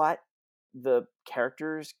 but the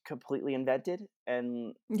characters completely invented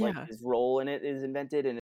and like Yeah. his role in it is invented,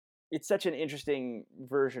 and it's such an interesting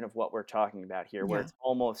version of what we're talking about here, where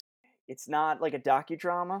Yeah. it's not like a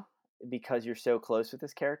docudrama because you're so close with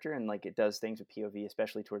this character and like it does things with POV,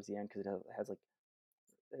 especially towards the end because it has like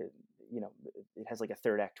uh, it has like a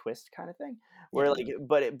third act twist kind of thing where Yeah. like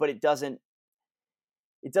but it doesn't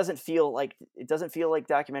feel like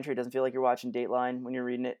documentary. It doesn't feel like you're watching Dateline when you're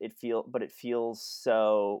reading it. It feels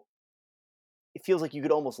like you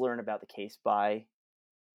could almost learn about the case by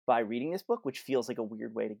reading this book, which feels like a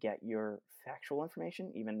weird way to get your factual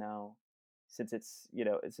information, even though since it's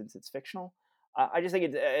fictional. I just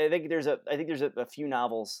think I think there's a few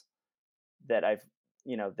novels that I've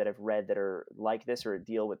read that are like this or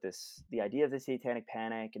deal with the idea of the Satanic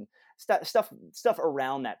Panic and stuff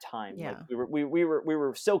around that time. Like Yeah. we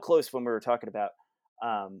were so close when we were talking about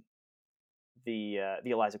um, the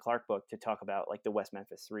Eliza Clark book to talk about like the West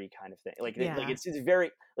Memphis 3 kind of thing. Like Yeah. it's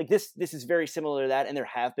very like this is very similar to that. And there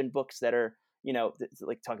have been books that are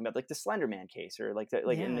like talking about like the Slender Man case or like Yeah.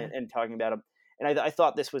 and talking about them. And I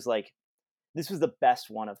thought this was the best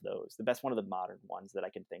one of those, the best one of the modern ones that I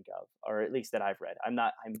can think of, or at least that I've read.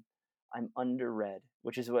 I'm underread,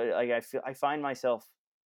 which is what like I find myself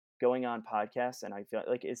going on podcasts, and I feel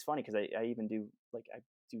like it's funny because I even I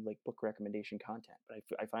do like book recommendation content, but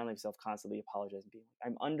I find myself constantly apologizing, being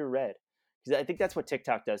like, I'm underread, because I think that's what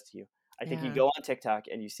TikTok does to you. I think you Yeah. go on TikTok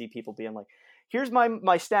and you see people being like, "Here's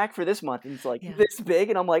my stack for this month," and it's like Yeah. this big,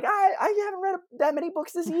 and I'm like, I haven't read that many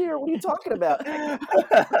books this year. What are you talking about? I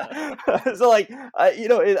know. So like,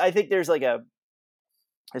 I think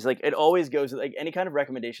it's like it always goes like any kind of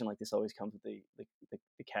recommendation like this always comes with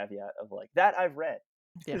the caveat of like that I've read.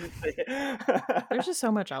 Yeah. Yeah, There's just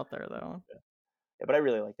so much out there though. but I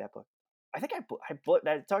really like that book. I think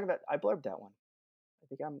talking about I blurbed that one. I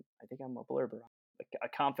think I'm a blurber, a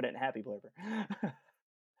confident, happy blurber.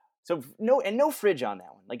 So no fridge on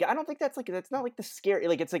that one. Like I don't think that's not like the scary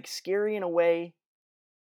like it's like scary in a way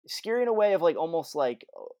of like almost like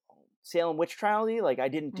Salem witch trial-y. Like I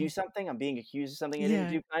didn't do Mm. something. I'm being accused of something I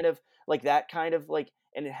didn't Yeah. do. Kind of like that kind of like,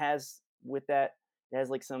 and it has with that it has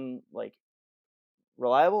like some like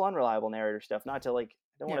reliable, unreliable narrator stuff. Not to like,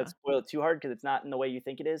 I don't want to Yeah. spoil it too hard because it's not in the way you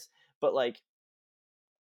think it is. But like,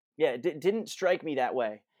 yeah, didn't strike me that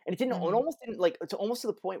way, and it Mhm. almost didn't like it's almost to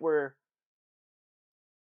the point where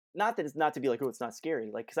not that it's not to be like, oh, it's not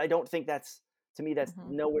scary, like because I don't think that's to me that's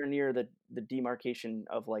Mhm. nowhere near the demarcation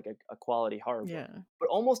of like a quality horror book, Yeah. but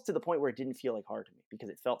almost to the point where it didn't feel like horror to me because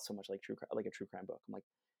it felt so much like like a true crime book. I'm like,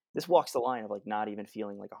 this Mhm. walks the line of like not even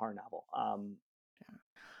feeling like a horror novel. Yeah.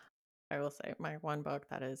 I will say my one book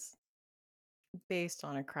that is based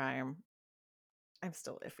on a crime, I'm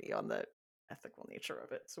still iffy on the ethical nature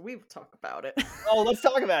of it. So we will talk about it. Oh, let's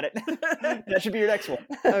talk about it. That should be your next one.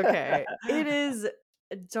 Okay. It is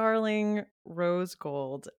Darling Rose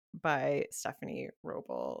Gold by Stephanie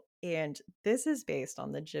Roble. And this is based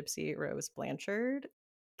on the Gypsy Rose Blanchard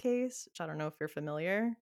case, which I don't know if you're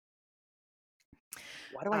familiar.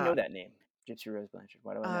 Why do I know Uh, that name? Gypsy Rose Blanchard.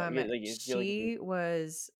 Why do I know? Like you feel like if you. she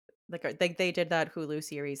was like they did that Hulu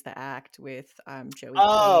series, The Act, with Joey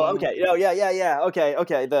Oh, King. okay. Oh, yeah, yeah, yeah. Okay,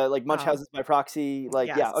 okay. The like Um, Munchausen's by proxy. Like,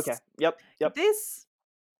 yeah. Okay. yes. Yep. Yep. This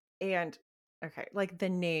and okay, like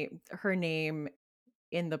her name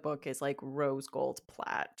in the book is like Rose Gold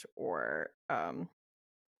Platt or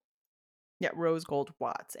yeah, Rose Gold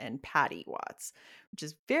Watts and Patty Watts, which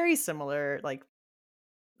is very similar like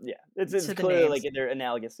Yeah. to It's the clearly like names. they're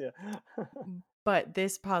analogous. Yeah. But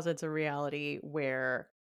this posits a reality where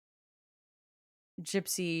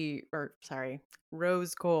Gypsy or sorry,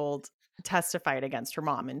 Rose Gold testified against her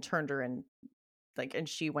mom and turned her in like and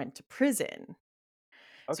she went to prison.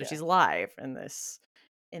 So Okay. she's alive in this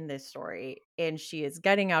story and she is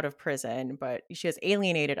getting out of prison, but she has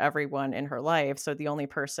alienated everyone in her life. So the only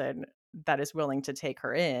person that is willing to take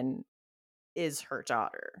her in is her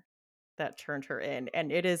daughter that turned her in.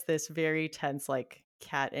 And it is this very tense, like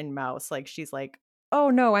cat and mouse. Like she's like, oh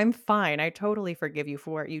no, I'm fine. I totally forgive you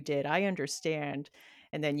for what you did. I understand.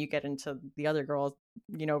 And then you get into the other girl,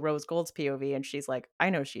 Rose Gold's POV, and she's like, I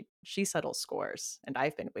know she settles scores, and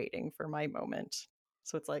I've been waiting for my moment.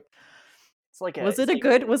 So it's like, It's like was it a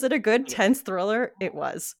good like tense thriller? It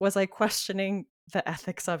was. Was I questioning the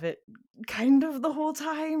ethics of it kind of the whole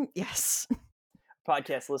time? Yes.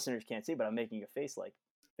 podcast listeners can't see, but I'm making a face like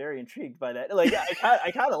very intrigued by that. Like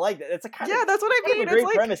I kind of like that. Yeah, that's what I Kind of mean. a It's great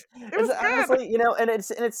like premise. it It's was good. honestly,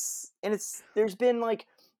 and it's there's been like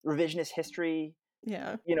revisionist history,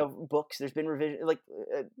 Yeah. books. There's been revision like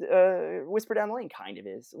Whisper Down the Lane kind of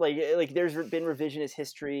is like there's been revisionist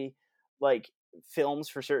history, like films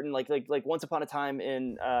for certain like Once Upon a Time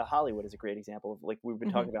in Hollywood is a great example of like we've been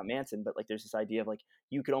Mhm. talking about Manson, but like there's this idea of like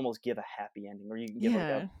you could almost give a happy ending, or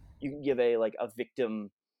Yeah. you can give a like a victim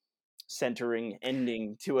centering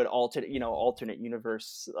ending to an alternate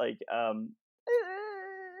universe. Like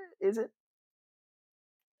is it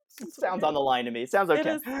That's what I sounds on mean. the line to me. It sounds It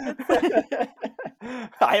okay. is. It's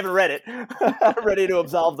I haven't read it. I'm ready to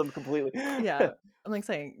absolve them completely. yeah. I'm like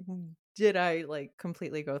saying, did I like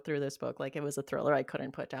completely go through this book like it was a thriller I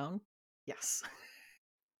couldn't put down? Yes.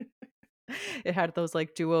 It had those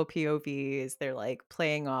like duo POVs. They're like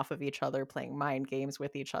playing off of each other, playing mind games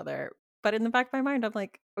with each other. But in the back of my mind, I'm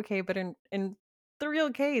like, okay, but in the real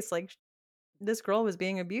case, like this girl was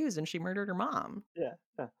being abused and she murdered her mom. Yeah,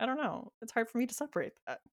 yeah. I don't know. It's hard for me to separate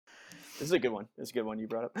that. This is a good one. This is a good one you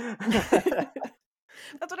brought up.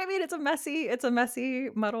 That's what I mean. It's a messy,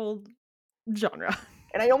 muddled genre.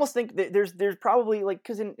 And I almost think that there's probably like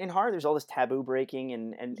because in horror there's all this taboo breaking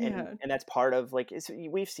Yeah. and that's part of like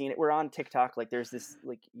we've seen it. We're on TikTok. Like there's this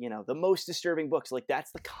like the most disturbing books. Like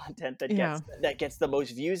that's the content Yeah. that gets the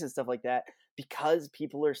most views and stuff like that because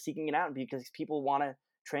people are seeking it out and because people want to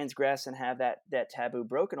transgress and have that taboo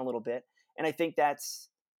broken a little bit. And I think it's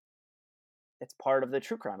part of the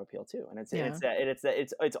true crime appeal too. And Yeah.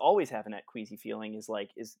 it's always having that queasy feeling is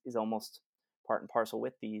almost part and parcel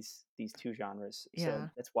with these two genres. So Yeah.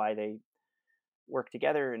 that's why they work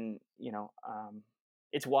together. And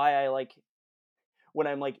it's why I like when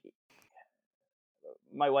I'm like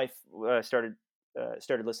my wife started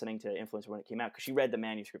listening to Influencer when it came out because she read the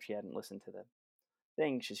manuscript. She hadn't listened to the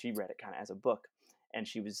thing. She read it kind of as a book. And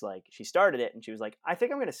she was like, she started it and she was like, I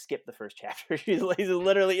think I'm going to skip the first chapter. She's like,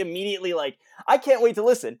 literally immediately like, I can't wait to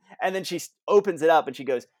listen. And then she opens it up and she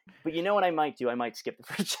goes, but you know what I might do? I might skip the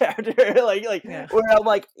first chapter. like Yeah. where I'm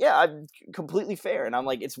like, yeah, I'm completely fair. And I'm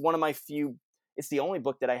like, it's one of my few, it's the only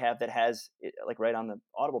book that I have that has like right on the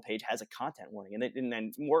Audible page has a content warning and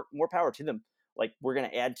then more power to them. Like we're going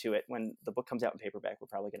to add to it when the book comes out in paperback. We're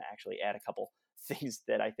probably going to actually add a couple things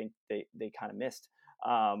that I think they kind of missed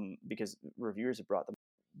because reviewers have brought them.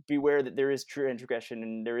 Beware that there is true transgression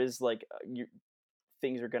and there is like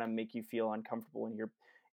things are going to make you feel uncomfortable and you're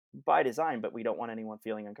by design, but we don't want anyone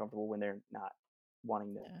feeling uncomfortable when they're not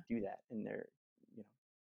wanting to Yeah. do that and they're you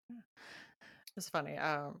know It's funny.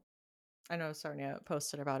 I know Sonia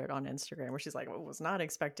posted about it on Instagram where she's like, "I was not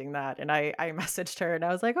expecting that." And I messaged her and I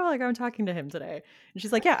was like, "Oh, like I'm talking to him today." And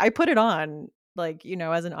she's like, "Yeah, I put it on like,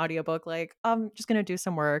 as an audiobook, like, I'm just gonna do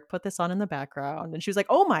some work, put this on in the background." And she was like,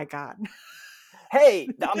 "Oh my God." hey,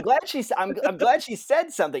 I'm glad she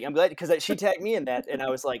said something. I'm glad because she tagged me in that and I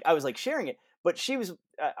was like sharing it, but she was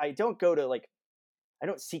I don't go to like I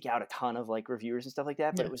don't seek out a ton of like reviewers and stuff like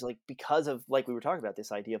that, but Yeah. it was like because of like we were talking about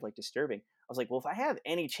this idea of like disturbing. I was like, well, if I have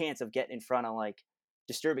any chance of getting in front of like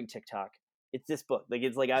disturbing TikTok, it's this book. Like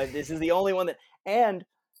it's like this is the only one that and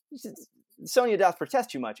Sonia doth protest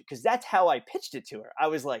too much because that's how I pitched it to her. I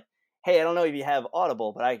was like, hey, I don't know if you have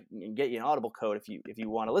Audible, but I can get you an Audible code if you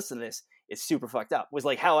want to listen to this. It's super fucked up. Was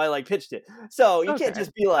like how I like pitched it. So Okay. you can't Okay.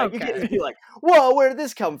 just be like, whoa, where did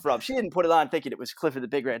this come from? She didn't put it on thinking it was Clifford the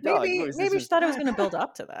Big Red Dog. It was this Maybe she was thought it was gonna build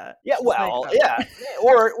up to that. yeah, She's like, well, "Oh." yeah,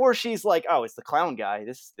 or she's like, oh, it's the clown guy.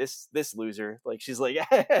 This loser. Like she's like,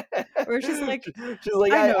 Or she's like, she's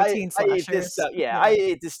like, "I know teen I ate this slashers." stuff. Yeah, I Yeah.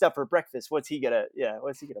 ate this stuff for breakfast. What's he gonna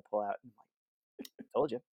pull out? I'm like,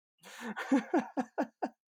 told you.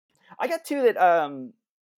 I got two that I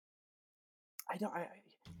don't.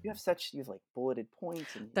 You have like bulleted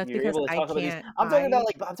points, and That's you're because able to I talk about these. can't I'm talking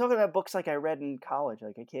about books like I read in college.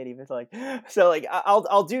 Like I can't even like. So like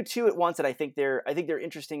I'll do two at once, and I think they're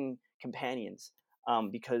interesting companions.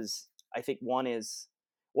 Because I think one is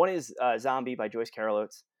Zombie by Joyce Carol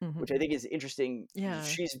Oates, which I Mhm. think is interesting. Yeah.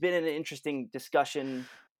 She's been in an interesting discussion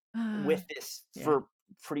with this Yeah. for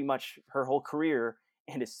pretty much her whole career,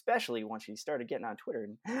 and especially once she started getting on Twitter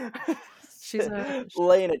and She's a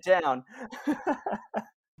laying it down.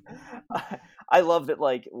 I love that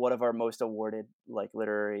like one of our most awarded like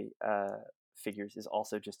literary figures is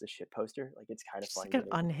also just a shit poster. Like it's kind of she's funny like an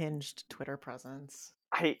to me. unhinged Twitter presence.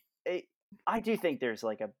 I I, I do think there's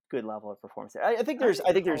like a good level of performance there. I think I there's I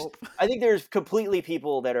would think there's hope. I think there's completely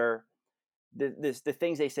people that are the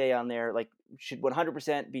things they say on there like should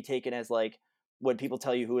 100% be taken as like when people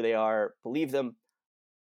tell you who they are, believe them.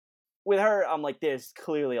 With her, I'm like, there's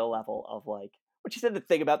clearly a level of like when she said the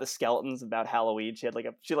thing about the skeletons about Halloween. She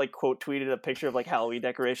like quote tweeted a picture of like Halloween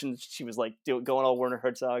decorations. She was like going all Werner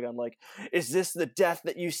Herzog on like, is this the death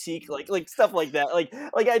that you seek? Like stuff like that. Like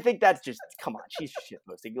I think that's just come on. She's shit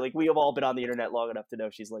posting. Like we have all been on the internet long enough to know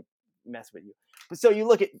she's like mess with you. But so you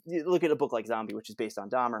look at a book like Zombie, which is based on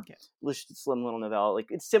Dahmer, Yeah. slim little novella. Like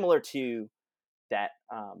it's similar to that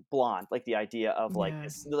Blonde, like the idea of like Yeah.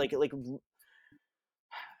 this like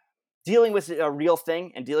dealing with a real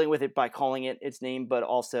thing and dealing with it by calling it its name, but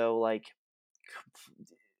also like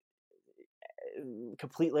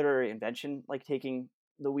complete literary invention, like taking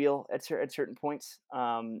the wheel at certain points.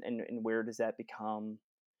 And where does that become?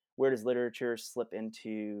 Where does literature slip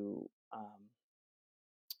into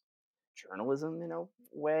journalism in a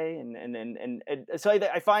way? And so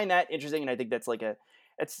I find that interesting, and I think that's like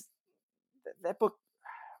it's that book.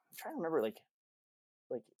 I'm trying to remember like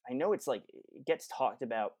I know it's like it gets talked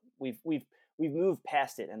about. We've moved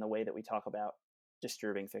past it in the way that we talk about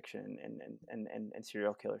disturbing fiction and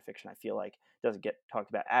serial killer fiction, I feel like doesn't get talked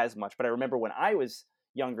about as much. But I remember when I was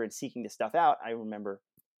younger and seeking this stuff out, I remember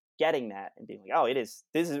getting that and being like, oh, it is.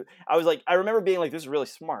 This is. I was like, I remember being like, this is really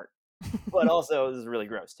smart, but also this is really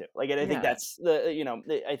gross too. Like, and I think Yeah. that's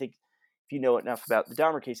I think if you know enough about the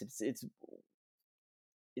Dahmer case,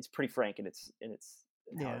 it's pretty frank in its in how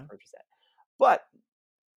it Yeah. approaches that. But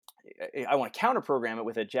I want to counter program it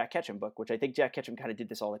with a Jack Ketchum book, which I think Jack Ketchum kind of did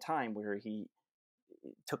this all the time, where he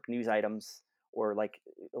took news items or like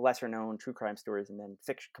lesser known true crime stories and then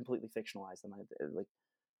completely fictionalized them. Like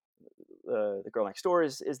the Girl Next Door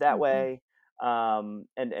is that Mhm. way.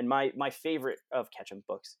 And my favorite of Ketchum's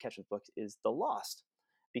books is The Lost,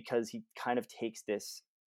 because he kind of takes this.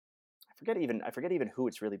 I forget even who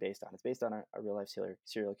it's really based on. It's based on a real life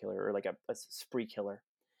serial killer or like a spree killer,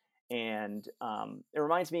 and it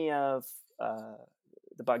reminds me of uh,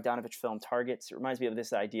 the Bogdanovich film Targets. It reminds me of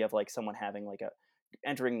this idea of like someone having like a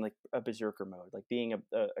entering like a berserker mode, like being a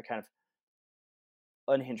kind of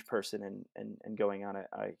unhinged person and going on a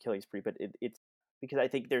killing spree. But it's because I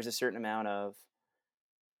think there's a certain amount of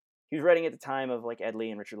he was writing at the time of like Ed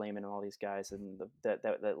Lee and Richard Lehman and all these guys and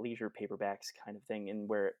that leisure paperbacks kind of thing, and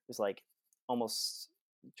where it was like almost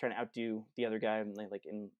trying to outdo the other guy and like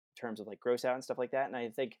in terms of like gross out and stuff like that. And I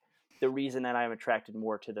think the reason that I'm attracted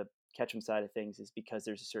more to the Ketchum side of things is because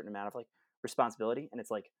there's a certain amount of like responsibility, and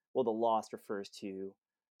it's like, well, the Lost refers to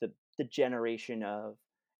the generation of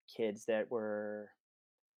kids that were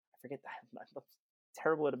I forget that I'm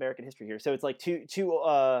terrible at American history here. So it's like too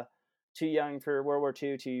young for World War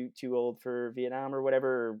II, too old for Vietnam or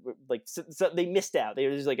whatever. Or like so they missed out.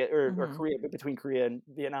 There's like or Mhm. Korea between Korea and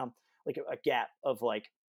Vietnam, like a gap of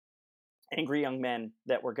like angry young men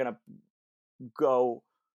that were gonna go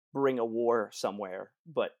bring a war somewhere,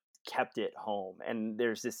 but kept it home. And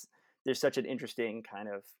there's such an interesting kind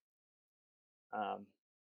of um,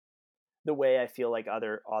 the way I feel like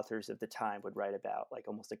other authors of the time would write about like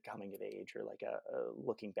almost a coming of age or like a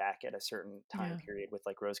looking back at a certain time Yeah. period with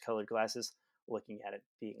like rose colored glasses, looking at it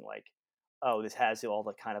being like, oh, this has all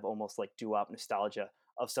the kind of almost like doo-wop nostalgia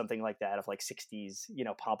of something like that of like 60s,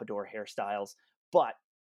 pompadour hairstyles, but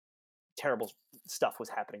terrible stuff was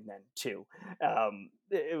happening then too.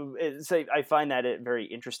 So I find that a very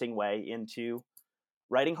interesting way into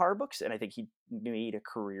writing horror books, and I think he made a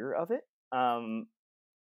career of it.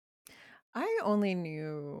 I only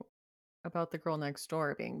knew about The Girl Next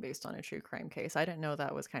Door being based on a true crime case. I didn't know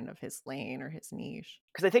that was kind of his lane or his niche.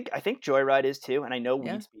 Because I think Joyride is too, and I know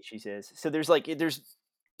Yeah. Weed Species is. So there's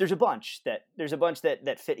a bunch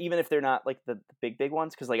that fit, even if they're not like the big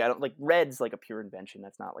ones. Because like I don't like Red's like a pure invention.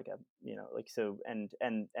 That's not like a like so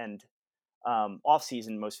and off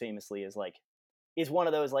season most famously is one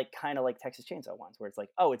of those like kind of like Texas Chainsaw ones where it's like,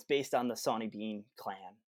 oh, it's based on the Sawney Bean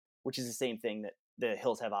clan, which is the same thing that the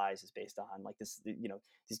Hills Have Eyes is based on. Like this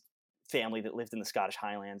family that lived in the Scottish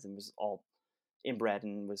Highlands and was all inbred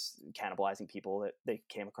and was cannibalizing people that they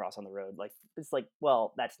came across on the road. Like it's like,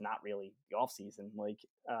 well, that's not really the off season. Like,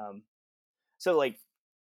 so like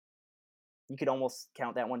you could almost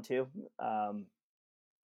count that one too. And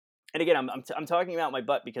again, I'm talking about my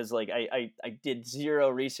butt because like I did zero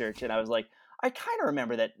research and I was like, I kind of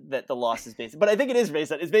remember that the Lost is based, but I think it is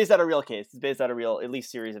based on a real case. It's based on a real at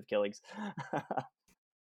least series of killings.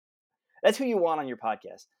 That's who you want on your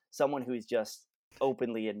podcast. Someone who's just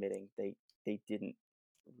openly admitting they didn't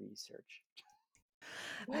research.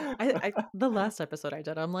 I the last episode I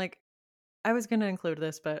did, I'm like, I was gonna include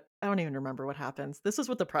this, but I don't even remember what happens. This is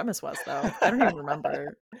what the premise was, though. I don't even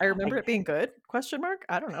remember. I remember I, it being good? Question mark?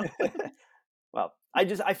 I don't know. well,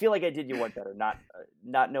 I feel like I did you one better,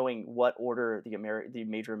 not knowing what order the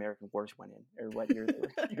major American wars went in or what year they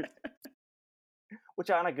were. Which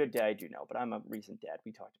on a good day I do know, but I'm a recent dad.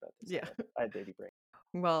 We talked about this. Yeah. I have baby brain.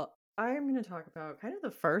 Well, I'm gonna talk about kind of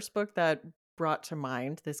the first book that brought to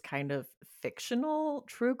mind this kind of fictional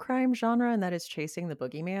true crime genre, and that is Chasing the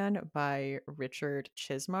Boogeyman by Richard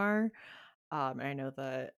Chismar. And I know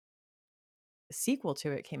the sequel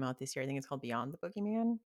to it came out this year. I think it's called Beyond the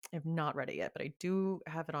Boogeyman. I've not read it yet, but I do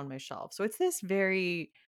have it on my shelf. So it's this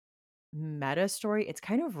very meta story. It's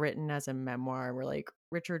kind of written as a memoir where like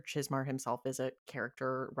Richard Chismar himself is a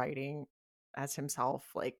character writing as himself,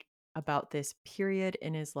 like about this period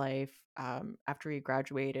in his life after he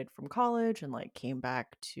graduated from college and like came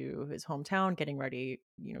back to his hometown getting ready,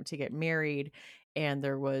 to get married. And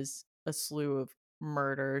there was a slew of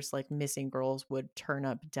murders, like missing girls would turn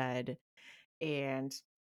up dead. And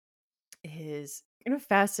his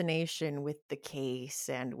fascination with the case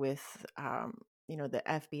and with the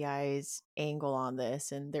FBI's angle on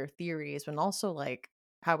this and their theories, and also like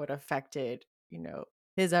how it affected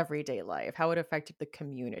his everyday life, how it affected the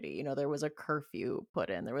community. There was a curfew put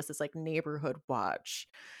in. There was this like neighborhood watch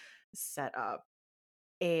set up.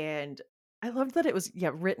 And I loved that it was,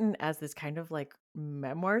 yeah, written as this kind of like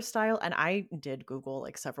memoir style. And I did Google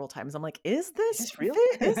like several times. I'm like, Is this real?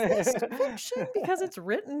 is this fiction? Because it's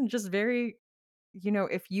written just very,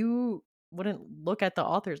 if you wouldn't look at the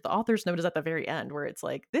author's note is at the very end where it's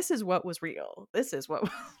like, this is what was real. This is what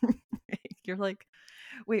you're like,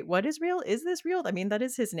 wait, what is real? Is this real? I mean, that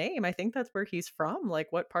is his name. I think that's where he's from. Like,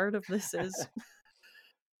 what part of this is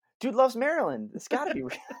Dude loves Maryland. It's got to be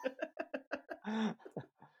real.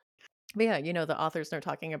 But yeah, the authors are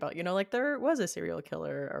talking about, like there was a serial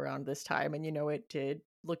killer around this time, and it did,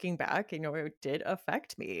 looking back, it did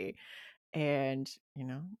affect me. And,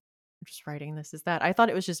 just writing this is that. I thought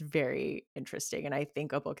it was just very interesting. And I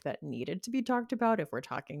think a book that needed to be talked about if we're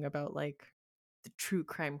talking about like the true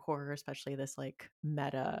crime horror, especially this like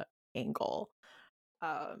meta angle.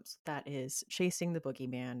 So that is Chasing the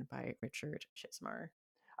Boogeyman by Richard Chismar.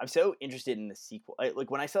 I'm so interested in the sequel. Like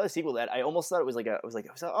when I saw the sequel, that I almost thought it was like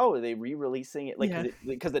oh, are they re-releasing it? Like Yeah.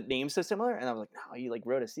 because the name's so similar, and I was like, no, you like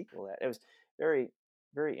wrote a sequel. That it was very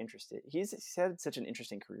very interested. He's had such an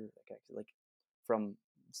interesting career, that guy. Like from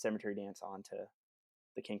Cemetery Dance on to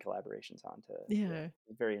the King collaborations on to yeah, Yeah.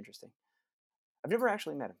 very interesting. I've never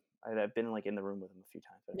actually met him. I've been like in the room with him a few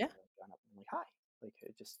times, but I've Yeah. never like, gone up and like hi. Like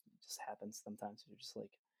it just happens sometimes. You're just like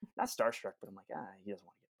not starstruck, but I'm like he doesn't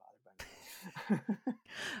want to get bothered by me.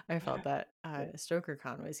 I felt that Yeah.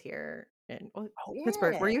 StokerCon was here in Oh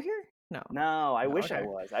Pittsburgh. Were yeah. you here? No. No, I No, wish I okay.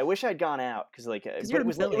 was. I wish I'd gone out because Because but you're it in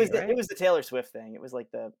was like Philly, it right? was the Taylor Swift thing. It was like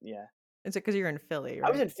the yeah. Is it because you're in Philly, I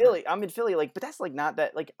was right? in Or Philly. I'm in Philly, like, but that's like not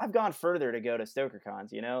that like I've gone further to go to Stoker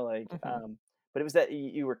cons, like Mhm. but it was that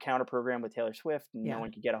you were counter programmed with Taylor Swift and no Yeah.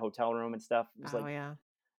 one could get a hotel room and stuff. It was Oh, like yeah.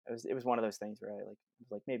 it was one of those things where I like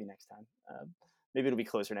was like maybe next time. Maybe it'll be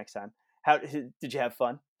closer next time. How did you have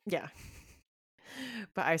fun? Yeah.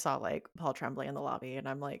 But I saw, like, Paul Tremblay in the lobby, and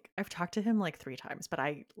I'm like, I've talked to him, like, 3 times, but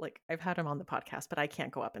I've had him on the podcast, but I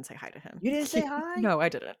can't go up and say hi to him. You didn't say hi? No, I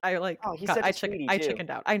didn't. I, like, Oh, he's such a sweetie I too. chickened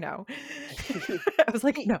out. I know. he, I was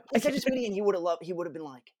like, "No, I he's such can't." a sweetie, and he would have been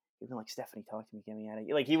like, Stephanie, talk to me, get me out of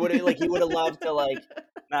here. Like he would have loved to like.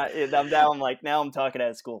 Not, now I'm like now I'm talking out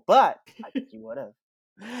of school, but I think he would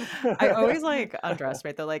I always, have. like,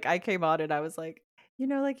 underestimate though, like, I came on and I was like,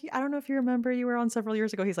 like, I don't know if you remember, you were on several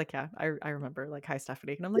years ago." He's like, "Yeah, I remember, like, hi,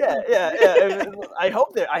 Stephanie." And I'm like, Yeah, "Oh." yeah, yeah. I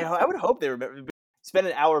hope that I would hope they remember. Spend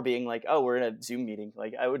an hour being like, "Oh, we're in a Zoom meeting."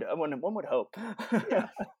 Like one would hope. Yeah.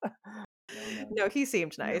 No, no, No, he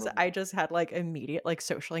seemed nice. memorable. I just had, like, immediate, like,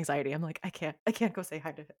 social anxiety. I'm like, I can't go say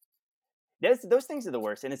hi to him." Those things are the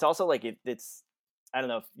worst, and it's also like it's. I don't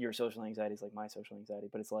know if your social anxiety is like my social anxiety,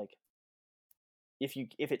 but it's like if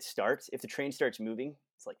the train starts moving,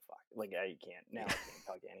 it's like fuck, like I can't now. I can't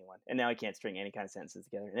talk to anyone, and now I can't string any kind of sentences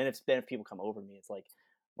together. And then if people come over me, it's like,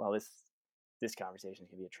 well, this conversation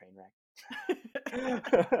can be a train wreck.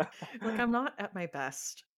 Like, I'm not at my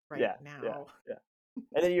best right Yeah, yeah, now. yeah.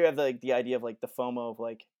 And then you have like the idea of like the FOMO of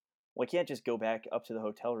like, well, I can't just go back up to the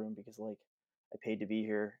hotel room because like I paid to be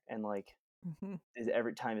here, and like Mhm. is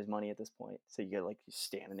every time is money at this point. So you get like you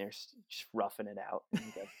standing there just roughing it out, and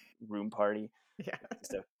you got room party, Yeah.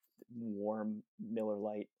 just a warm Miller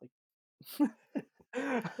Lite, like.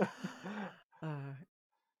 Uh,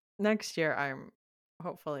 Next year, I'm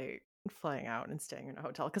hopefully flying out and staying in a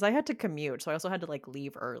hotel because I had to commute, so I also had to, like,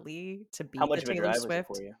 leave early to How beat the much of a Taylor drive was it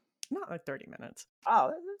for Swift. you? Not like 30 minutes. Oh,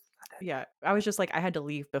 that's not that Yeah, I was just like, I had to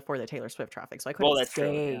leave before the Taylor Swift traffic, so I well, couldn't that's true,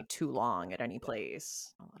 yeah, stay too long at any yeah.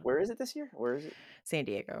 place. A lot of Where is it this year? Where is it? San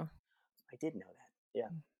Diego. I did know that. Yeah,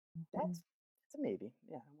 Mhm. that's a maybe.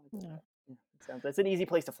 Yeah, I wanna go to Yeah. that. Yeah, it sounds that's an easy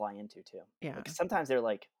place to fly into too. Yeah. Like, sometimes they're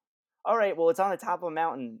like, "All right, well, it's on the top of a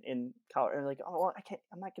mountain in Colorado." Like, "Oh, well, I can't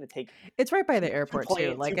I'm not gonna take It's right by the 2 airport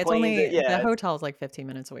too, like, 2 it's planes." only the Yeah, hotel is, like, 15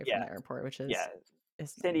 minutes away from yeah, the airport, which yeah.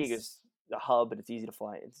 is San nice. Diego's a hub, but it's easy to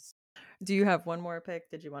fly. It's Do you have one more pick?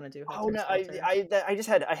 Did you wanna do oh, Helter no, Skelter? I just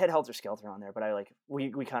I had Helter Skelter on there, but I, like we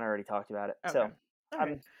kinda already talked about it. Okay. So,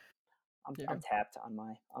 Alright. I'm You're I'm good. tapped on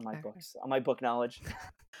my Okay. books, on my book knowledge.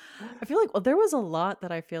 I feel like, well, there was a lot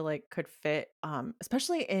that I feel like could fit,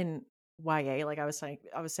 especially in YA, like I was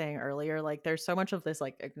saying earlier, like there's so much of this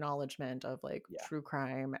like acknowledgement of like Yeah, true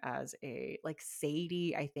crime as a like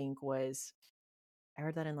Sadie, I think was I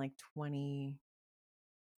heard that in like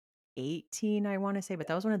 2018, I want to say, but yeah,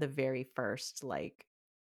 that was one of the very first like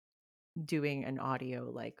doing an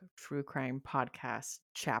audio like true crime podcast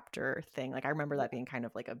chapter thing. Like I remember that yeah. being kind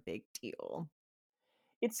of like a big deal.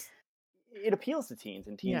 It's it appeals to teens,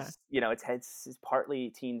 and Yeah. teens, it's partly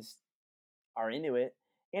teens are into it,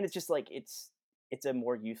 and it's just like it's a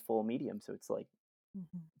more youthful medium, so it's like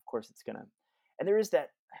Mhm. Of course, it's gonna. And there is that.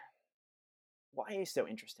 YA is so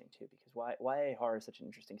interesting too because YA horror is such an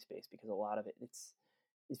interesting space because a lot of it's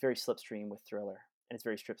very slipstream with thriller and it's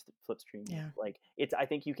very flipstream with Yeah. like it's. I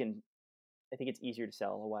think you can. I think it's easier to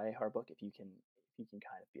sell a YA horror book if you can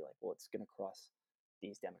kind of be like, well, it's going to cross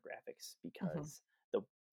these demographics Mhm. because the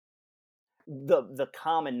the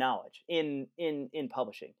common knowledge in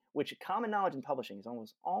publishing, which common knowledge in publishing is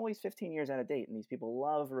almost always 15 years out of date, and these people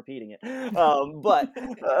love repeating it. But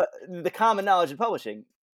the common knowledge in publishing,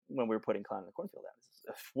 when we were putting Clown in the Cornfield out,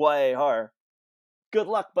 is YA horror. Good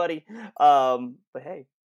luck, buddy. But hey,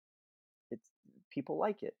 it's people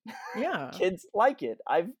like it. Yeah. Kids like it.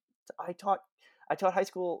 I taught I taught high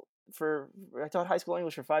school I taught high school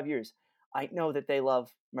English for 5 years. I know that they love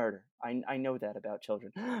murder. I know that about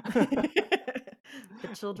children. The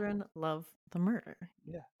children love the murder.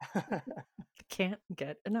 Yeah. Can't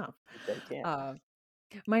get enough. They can't. Uh,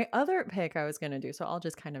 my other pick I was gonna do, so I'll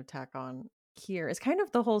just kind of tack on here, is kind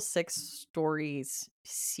of the whole Six Stories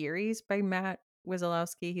series by Matt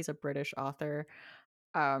Wizolowski. He's a British author.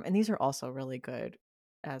 And these are also really good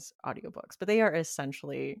as audiobooks, but they are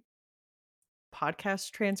essentially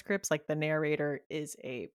podcast transcripts. Like the narrator is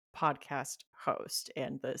a podcast host,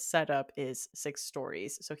 and the setup is six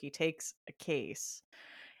stories. So he takes a case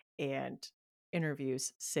and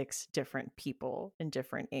interviews six different people in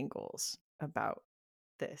different angles about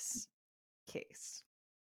this case.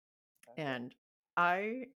 Okay. And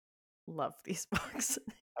I love these books.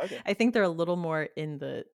 Okay. I think they're a little more in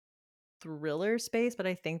the thriller space, but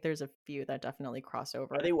I think there's a few that definitely cross Are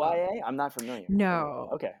they over. YA? I'm not familiar. No.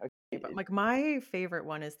 Okay. But, like, my favorite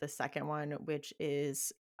one is the second one, which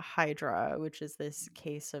is Hydra, which is this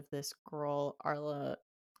case of this girl, Arla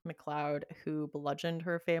McLeod, who bludgeoned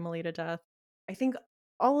her family to death. I think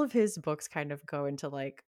all of his books kind of go into,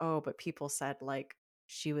 like, "Oh, but people said, like,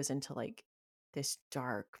 she was into, like, this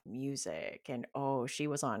dark music, and, oh, she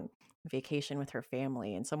was on vacation with her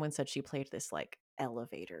family, and someone said she played this, like,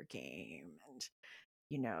 elevator game, and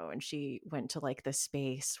and she went to like the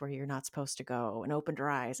space where you're not supposed to go and opened her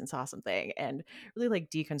eyes and saw something and really like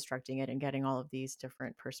deconstructing it and getting all of these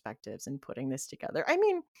different perspectives and putting this together. I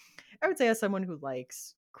mean, I would say as someone who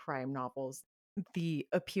likes crime novels, the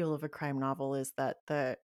appeal of a crime novel is that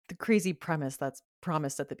the crazy premise that's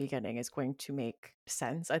promised at the beginning is going to make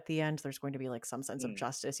sense at the end. There's going to be like some sense of Mm.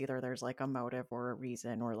 justice. Either there's like a motive or a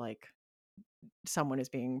reason or like someone is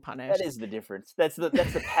being That punished. is the difference. That's the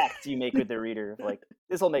pact you make with the reader of like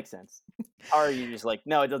this will make sense. Horror, you just like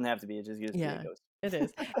no, it doesn't have to be. You just be it Yeah, goes. it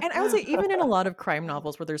is. And I would say even in a lot of crime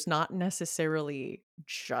novels where there's not necessarily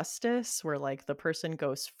justice, where like the person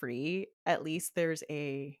goes free, at least there's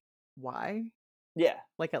a why. Yeah.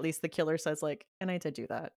 Like at least the killer says like, and I did do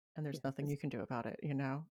that, and Yeah. there's nothing you can do about it, you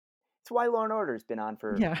know? It's why Law and Order's been on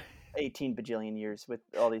for Yeah. 18 bajillion years with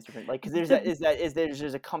all these different like because The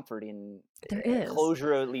there's a comfort in there is.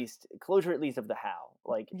 closure at least of the how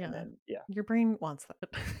like and Yeah. then yeah Your brain wants that.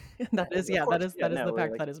 And yeah that is of yeah, course yeah that is no the we're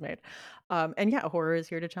pact like that is made. And yeah, horror is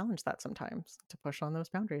here to challenge that sometimes, to push on those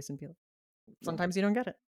boundaries and be like, no sometimes you don't get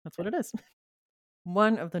it. That's yeah what it is.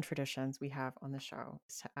 One of the traditions we have on the show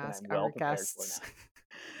is to that ask I'm well our prepared for guests now.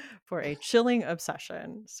 for a chilling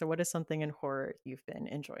obsession. So, what is something in horror you've been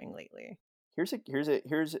enjoying lately? Here's a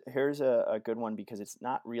good one because it's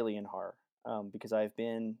not really in horror because I've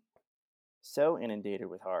been so inundated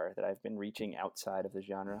with horror that I've been reaching outside of the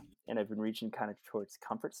genre and I've been reaching kind of towards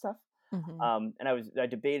comfort stuff. Hmm. And I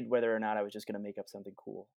debated whether or not I was just going to make up something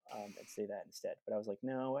cool and say that instead. But I was like,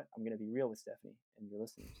 no, what? I'm going to be real with Stephanie and your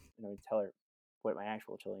listeners. And I'm going to tell her what my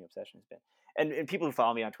actual chilling obsession has been. And people who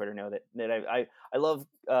follow me on Twitter know that I love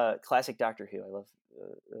classic Doctor Who. I love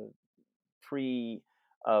pre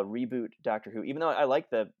reboot Doctor Who. Even though I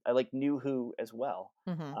like New Who as well.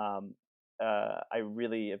 Hmm. Um, I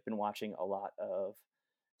really have been watching a lot of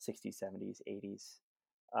 60s, 70s,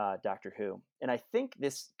 80s Doctor Who, and I think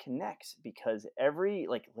this connects because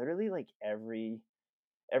literally every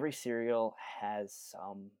serial has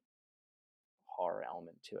some horror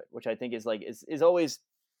element to it, which I think is always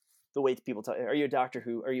the way people talk. Are you a Doctor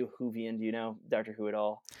Who? Are you a Whovian? Do you know Doctor Who at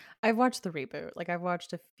all? I've watched the reboot. Like, I've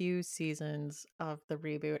watched a few seasons of the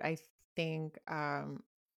reboot. Think, I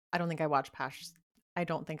don't think I watched past, I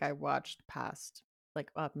don't think I watched past like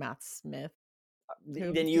Matt Smith.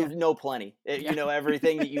 Who? Then you Yeah. know plenty. You Yeah. know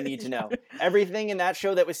everything that you need to know. Yeah. Everything in that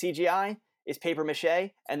show that was CGI is paper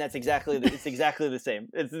mache, and it's exactly the same.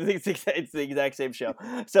 It's the exact same show.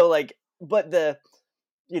 So like, but the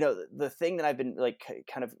thing that I've been like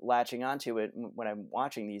kind of latching onto it when I'm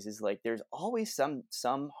watching these is like there's always some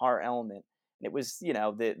horror element. And it was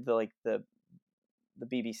the the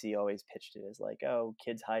BBC always pitched it as like, oh,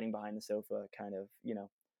 kids hiding behind the sofa, kind of,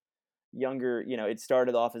 younger. It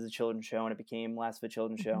started off as a children's show and it became less of a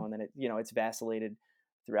children's show, Mhm. and then it's vacillated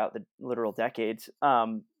throughout the literal decades.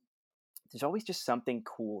 There's always just something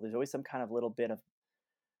cool. There's always some kind of little bit of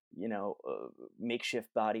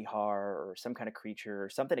makeshift body horror or some kind of creature or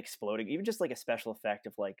something exploding. Even just like a special effect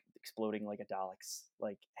of like exploding like a Dalek's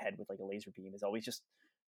like head with like a laser beam is always just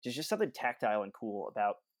there's just something tactile and cool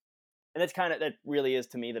about. And that really is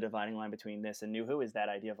to me the dividing line between this and New Who, is that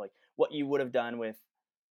idea of like what you would have done with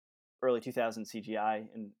early 2000 CGI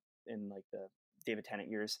in like the David Tennant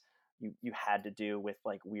years. You had to do with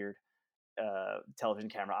like weird television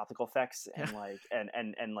camera optical effects Yeah. and like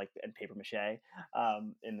and like and paper mache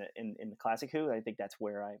in the classic Who. I think Mhm. that's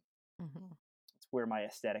where my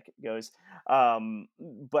aesthetic goes.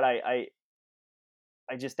 But I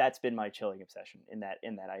just that's been my chilling obsession in that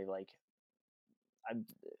I'm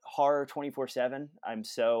horror 24/7. I'm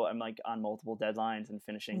like on multiple deadlines and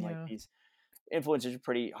finishing like Yeah. these. Influence is a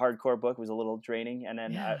pretty hardcore book. It was a little draining, and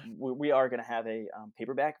then Yeah. we are going to have a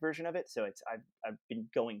paperback version of it. So I've been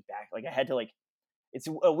going back. Like I had to like it's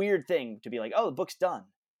a weird thing to be like, oh, the book's done,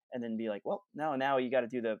 and then be like, well, no, now you got to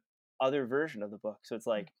do the other version of the book. So it's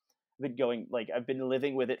Mm. like I've been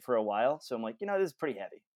living with it for a while. So I'm like, this is pretty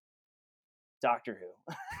heavy. Doctor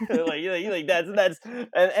Who, like that's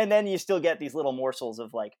and then you still get these little morsels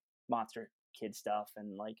of like monster kid stuff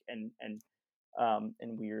and like and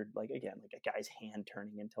weird like again like a guy's hand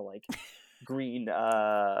turning into like green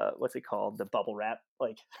what's it called, the bubble wrap,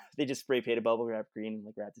 like they just spray painted bubble wrap green and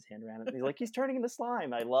like wrapped his hand around it and he's like he's turning into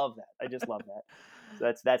slime. I love that. I just love that.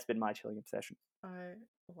 So that's been my chilling obsession. I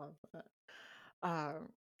love that. Um,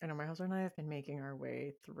 I know my husband and I have been making our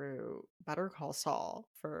way through Better Call Saul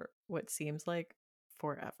for what seems like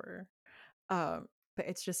forever. But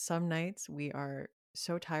it's just some nights we are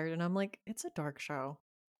so tired and I'm like, it's a dark show.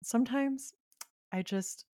 Sometimes I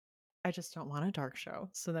just I just don't want a dark show.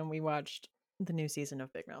 So then we watched the new season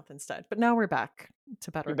of Big Mouth instead. But now we're back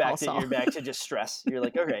to Better Call You're Saul. back to just stress. You're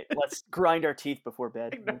like, okay, let's grind our teeth before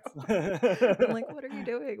bed. I know. I'm like, what are you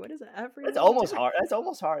doing? What is That's everyone almost doing? hard. That's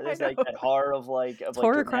almost hard. I There's know. like that horror of It's like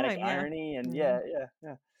horror dramatic crime, yeah. irony and Yeah.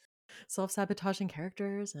 yeah. Self-sabotaging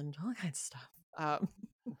characters and all kinds of stuff.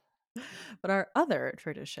 But our other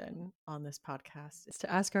tradition on this podcast is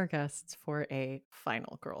to ask our guests for a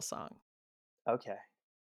final girl song. Okay.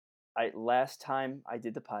 I last time I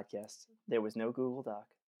did the podcast, there was no Google Doc.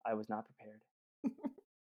 I was not prepared,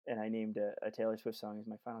 and I named a Taylor Swift song as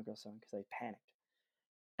my final girl song because I panicked.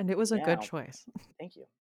 And it was a good Now, choice. thank you.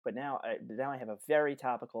 But now I have a very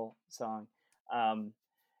topical song, um,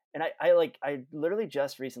 and I literally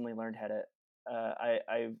just recently learned how to.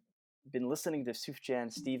 I've been listening to Sufjan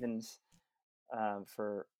Stevens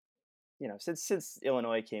for since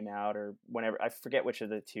Illinois came out or whenever, I forget which of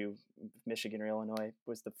the two, Michigan or Illinois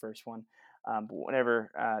was the first one. But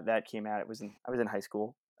whenever that came out, I was in high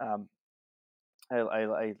school.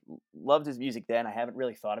 I loved his music then. I haven't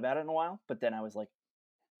really thought about it in a while, but then I was like,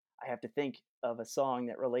 I have to think of a song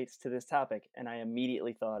that relates to this topic, and I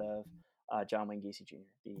immediately thought of John Wayne Gacy Jr.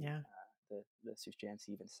 Yeah. The Sufjan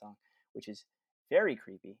Stevens song, which is very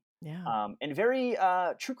creepy Yeah. and very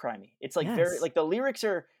true crimey. It's like very Yes. like the lyrics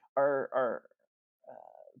are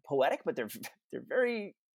poetic, but they're they're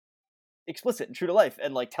very explicit and true to life,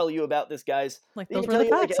 and like tell you about this guy's. Like They those even were tell the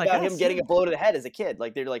you like facts, I about him guess. Yeah. getting a blow to the head as a kid.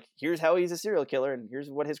 Like they're like, here's how he's a serial killer, and here's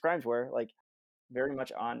what his crimes were. Like very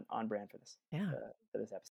much on brand for this Yeah. for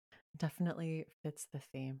this episode. Definitely fits the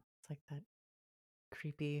theme. It's like that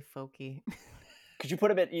creepy, folky. Could you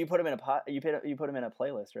put him in? You put him in a pot. You put him in a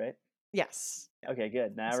playlist, right? Yes. Okay,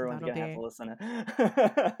 good. Now So everyone's that'll gonna have to be listen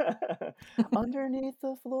to underneath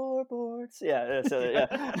the floorboards. Yeah. So yeah.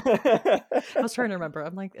 yeah. I was trying to remember.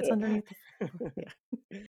 I'm like, it's underneath the floor.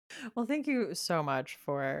 Yeah. Well, thank you so much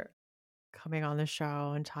for coming on the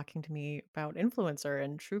show and talking to me about influencer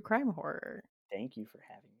and true crime horror. Thank you for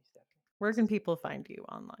having me, Stephanie. Where This can is people find you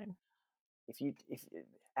online? if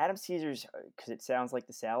Adam Caesar's, because it sounds like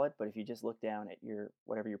the salad, but if you just look down at your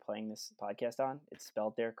whatever you're playing this podcast on, it's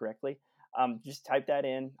spelled there correctly. Just type that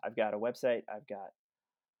in. I've got a website. I've got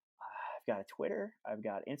a Twitter. I've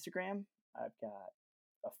got Instagram. I've got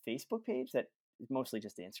a Facebook page that is mostly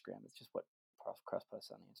just the Instagram. It's just what cross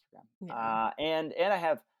posts on the Instagram. Yeah. And I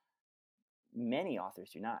have many authors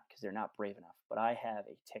do not because they're not brave enough. But I have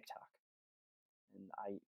a TikTok,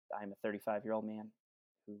 and I'm a 35-year-old man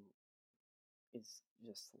who is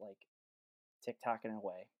just like TikToking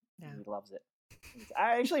away. Yeah. He loves it.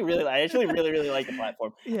 I actually really like the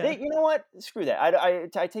platform. Yeah. You know what? Screw that.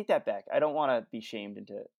 I take that back. I don't want to be shamed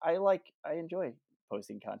into. I enjoy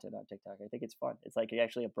posting content on TikTok. I think it's fun. It's like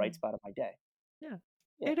actually a bright Mm. spot of my day. Yeah.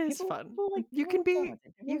 Yeah, It is fun. You people can look down be on it.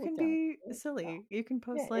 People look down on it. Like, no. silly. You can Yeah,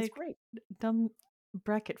 post it's like great. dumb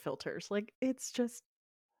bracket filters. Like it's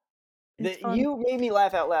fun. You made me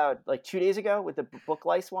laugh out loud like 2 days ago with the book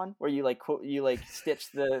lice one where you, like, quote you, like,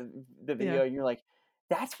 stitched the Yeah. video and you're like,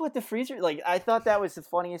 "That's what the freezer" like, I thought that was the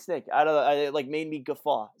funniest thing. I don't know, it, like, made me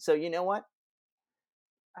guffaw. So, you know what?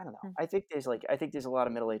 I don't know. Mm. I think there's a lot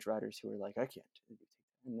of middle-aged writers who are like, "I can't do this,"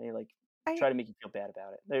 and they, like, I try to make you feel bad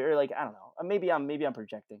about it. They're like, I don't know. Maybe I'm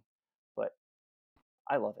projecting, but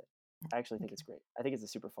I love it. I actually think it's okay. great. I think it's a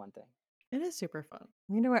super fun thing. It is super fun.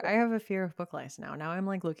 You know what? Yeah. I have a fear of book lice now. Now I'm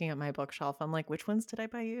like looking at my bookshelf. I'm like, which ones did I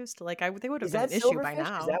buy used? Like they would have Is been that an issue by silverfish? Is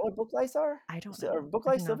now. that what book lice are? I don't S Are know. book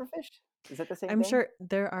I don't lice know. silverfish? Is that the same I'm thing? sure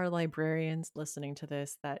there are librarians listening to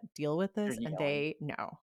this that deal with They're this and yelling. they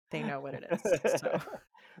know. They know what it is. So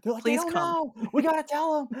They're like, "They please don't come. know. We gotta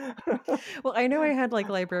tell them." Well, I know I had like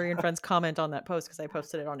librarian friends comment on that post because I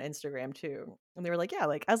posted it on Instagram too. And they were like, yeah,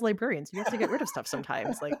 like as librarians, you have to get rid of stuff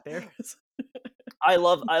sometimes. Like there's I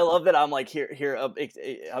love that I'm like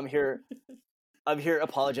I'm here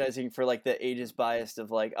apologizing for like the ageist bias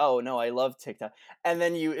of like, "Oh, no, I love TikTok." And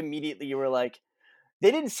then you were like,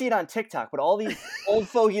 "They didn't see it on TikTok, but all these old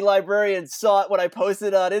fogey librarians saw it when I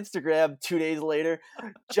posted on Instagram 2 days later.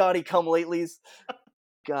 Johnny come latelys.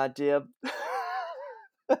 Goddamn."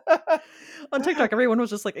 on TikTok, everyone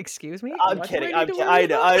was just like, excuse me, I'm what do kidding. I need to worry I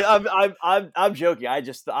know. about? I'm joking. I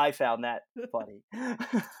found that funny.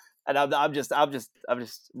 And I'm just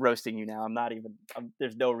roasting you now. I'm not even.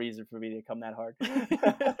 There's no reason for me to come that hard.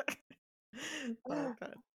 Oh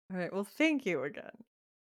god. All right. Well, thank you again.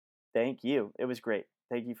 Thank you. It was great.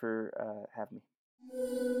 Thank you for having me.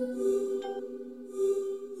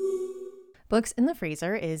 Books in the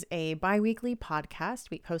Freezer is a bi weekly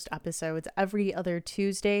podcast. We post episodes every other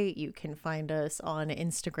Tuesday. You can find us on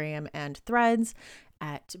Instagram and Threads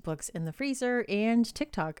at Books in the Freezer and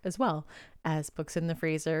TikTok as well as Books in the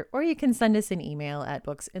Freezer, or you can send us an email at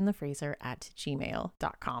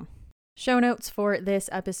booksinthefreezer@gmail.com. Show notes for this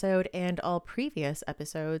episode and all previous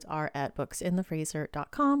episodes are at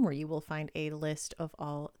booksinthefreezer.com, where you will find a list of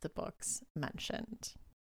all the books mentioned.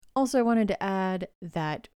 Also, I wanted to add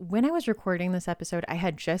that when I was recording this episode, I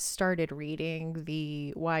had just started reading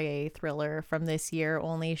the YA thriller from this year,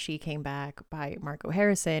 Only She Came Back by Margot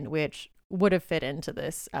Harrison, which would have fit into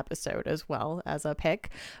this episode as well as a pick.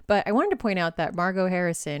 But I wanted to point out that Margot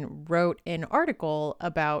Harrison wrote an article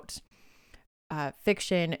about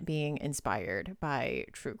fiction being inspired by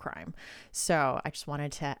true crime. So I just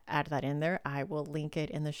wanted to add that in there. I will link it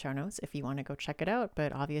in the show notes if you want to go check it out,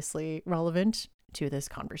 but obviously relevant to this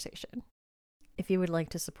conversation. If you would like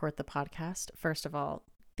to support the podcast, first of all,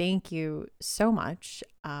 thank you so much.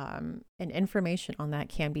 And information on that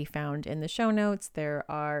can be found in the show notes. There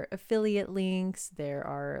are affiliate links, there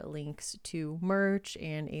are links to merch,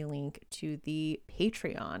 and a link to the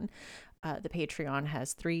Patreon. The Patreon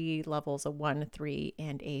has 3 levels, a $1, $3,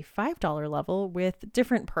 and a $5 level with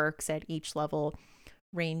different perks at each level,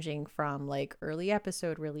 ranging from like early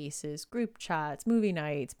episode releases, group chats, movie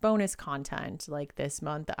nights, bonus content. Like this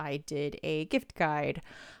month, I did a gift guide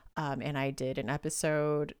and I did an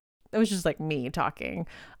episode. It was just like me talking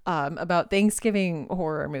about Thanksgiving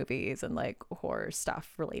horror movies and like horror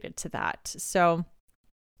stuff related to that. So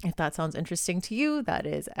if that sounds interesting to you, that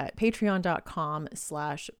is at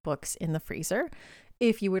patreon.com/booksinthefreezer.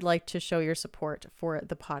 If you would like to show your support for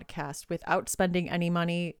the podcast without spending any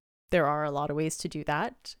money, there are a lot of ways to do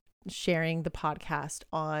that. Sharing the podcast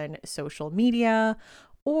on social media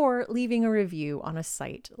or leaving a review on a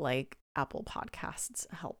site like Apple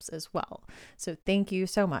Podcasts helps as well. So thank you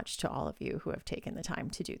so much to all of you who have taken the time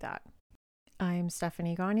to do that. I'm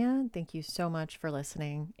Stephanie Gagne. Thank you so much for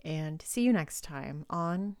listening, and see you next time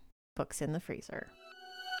on Books in the Freezer.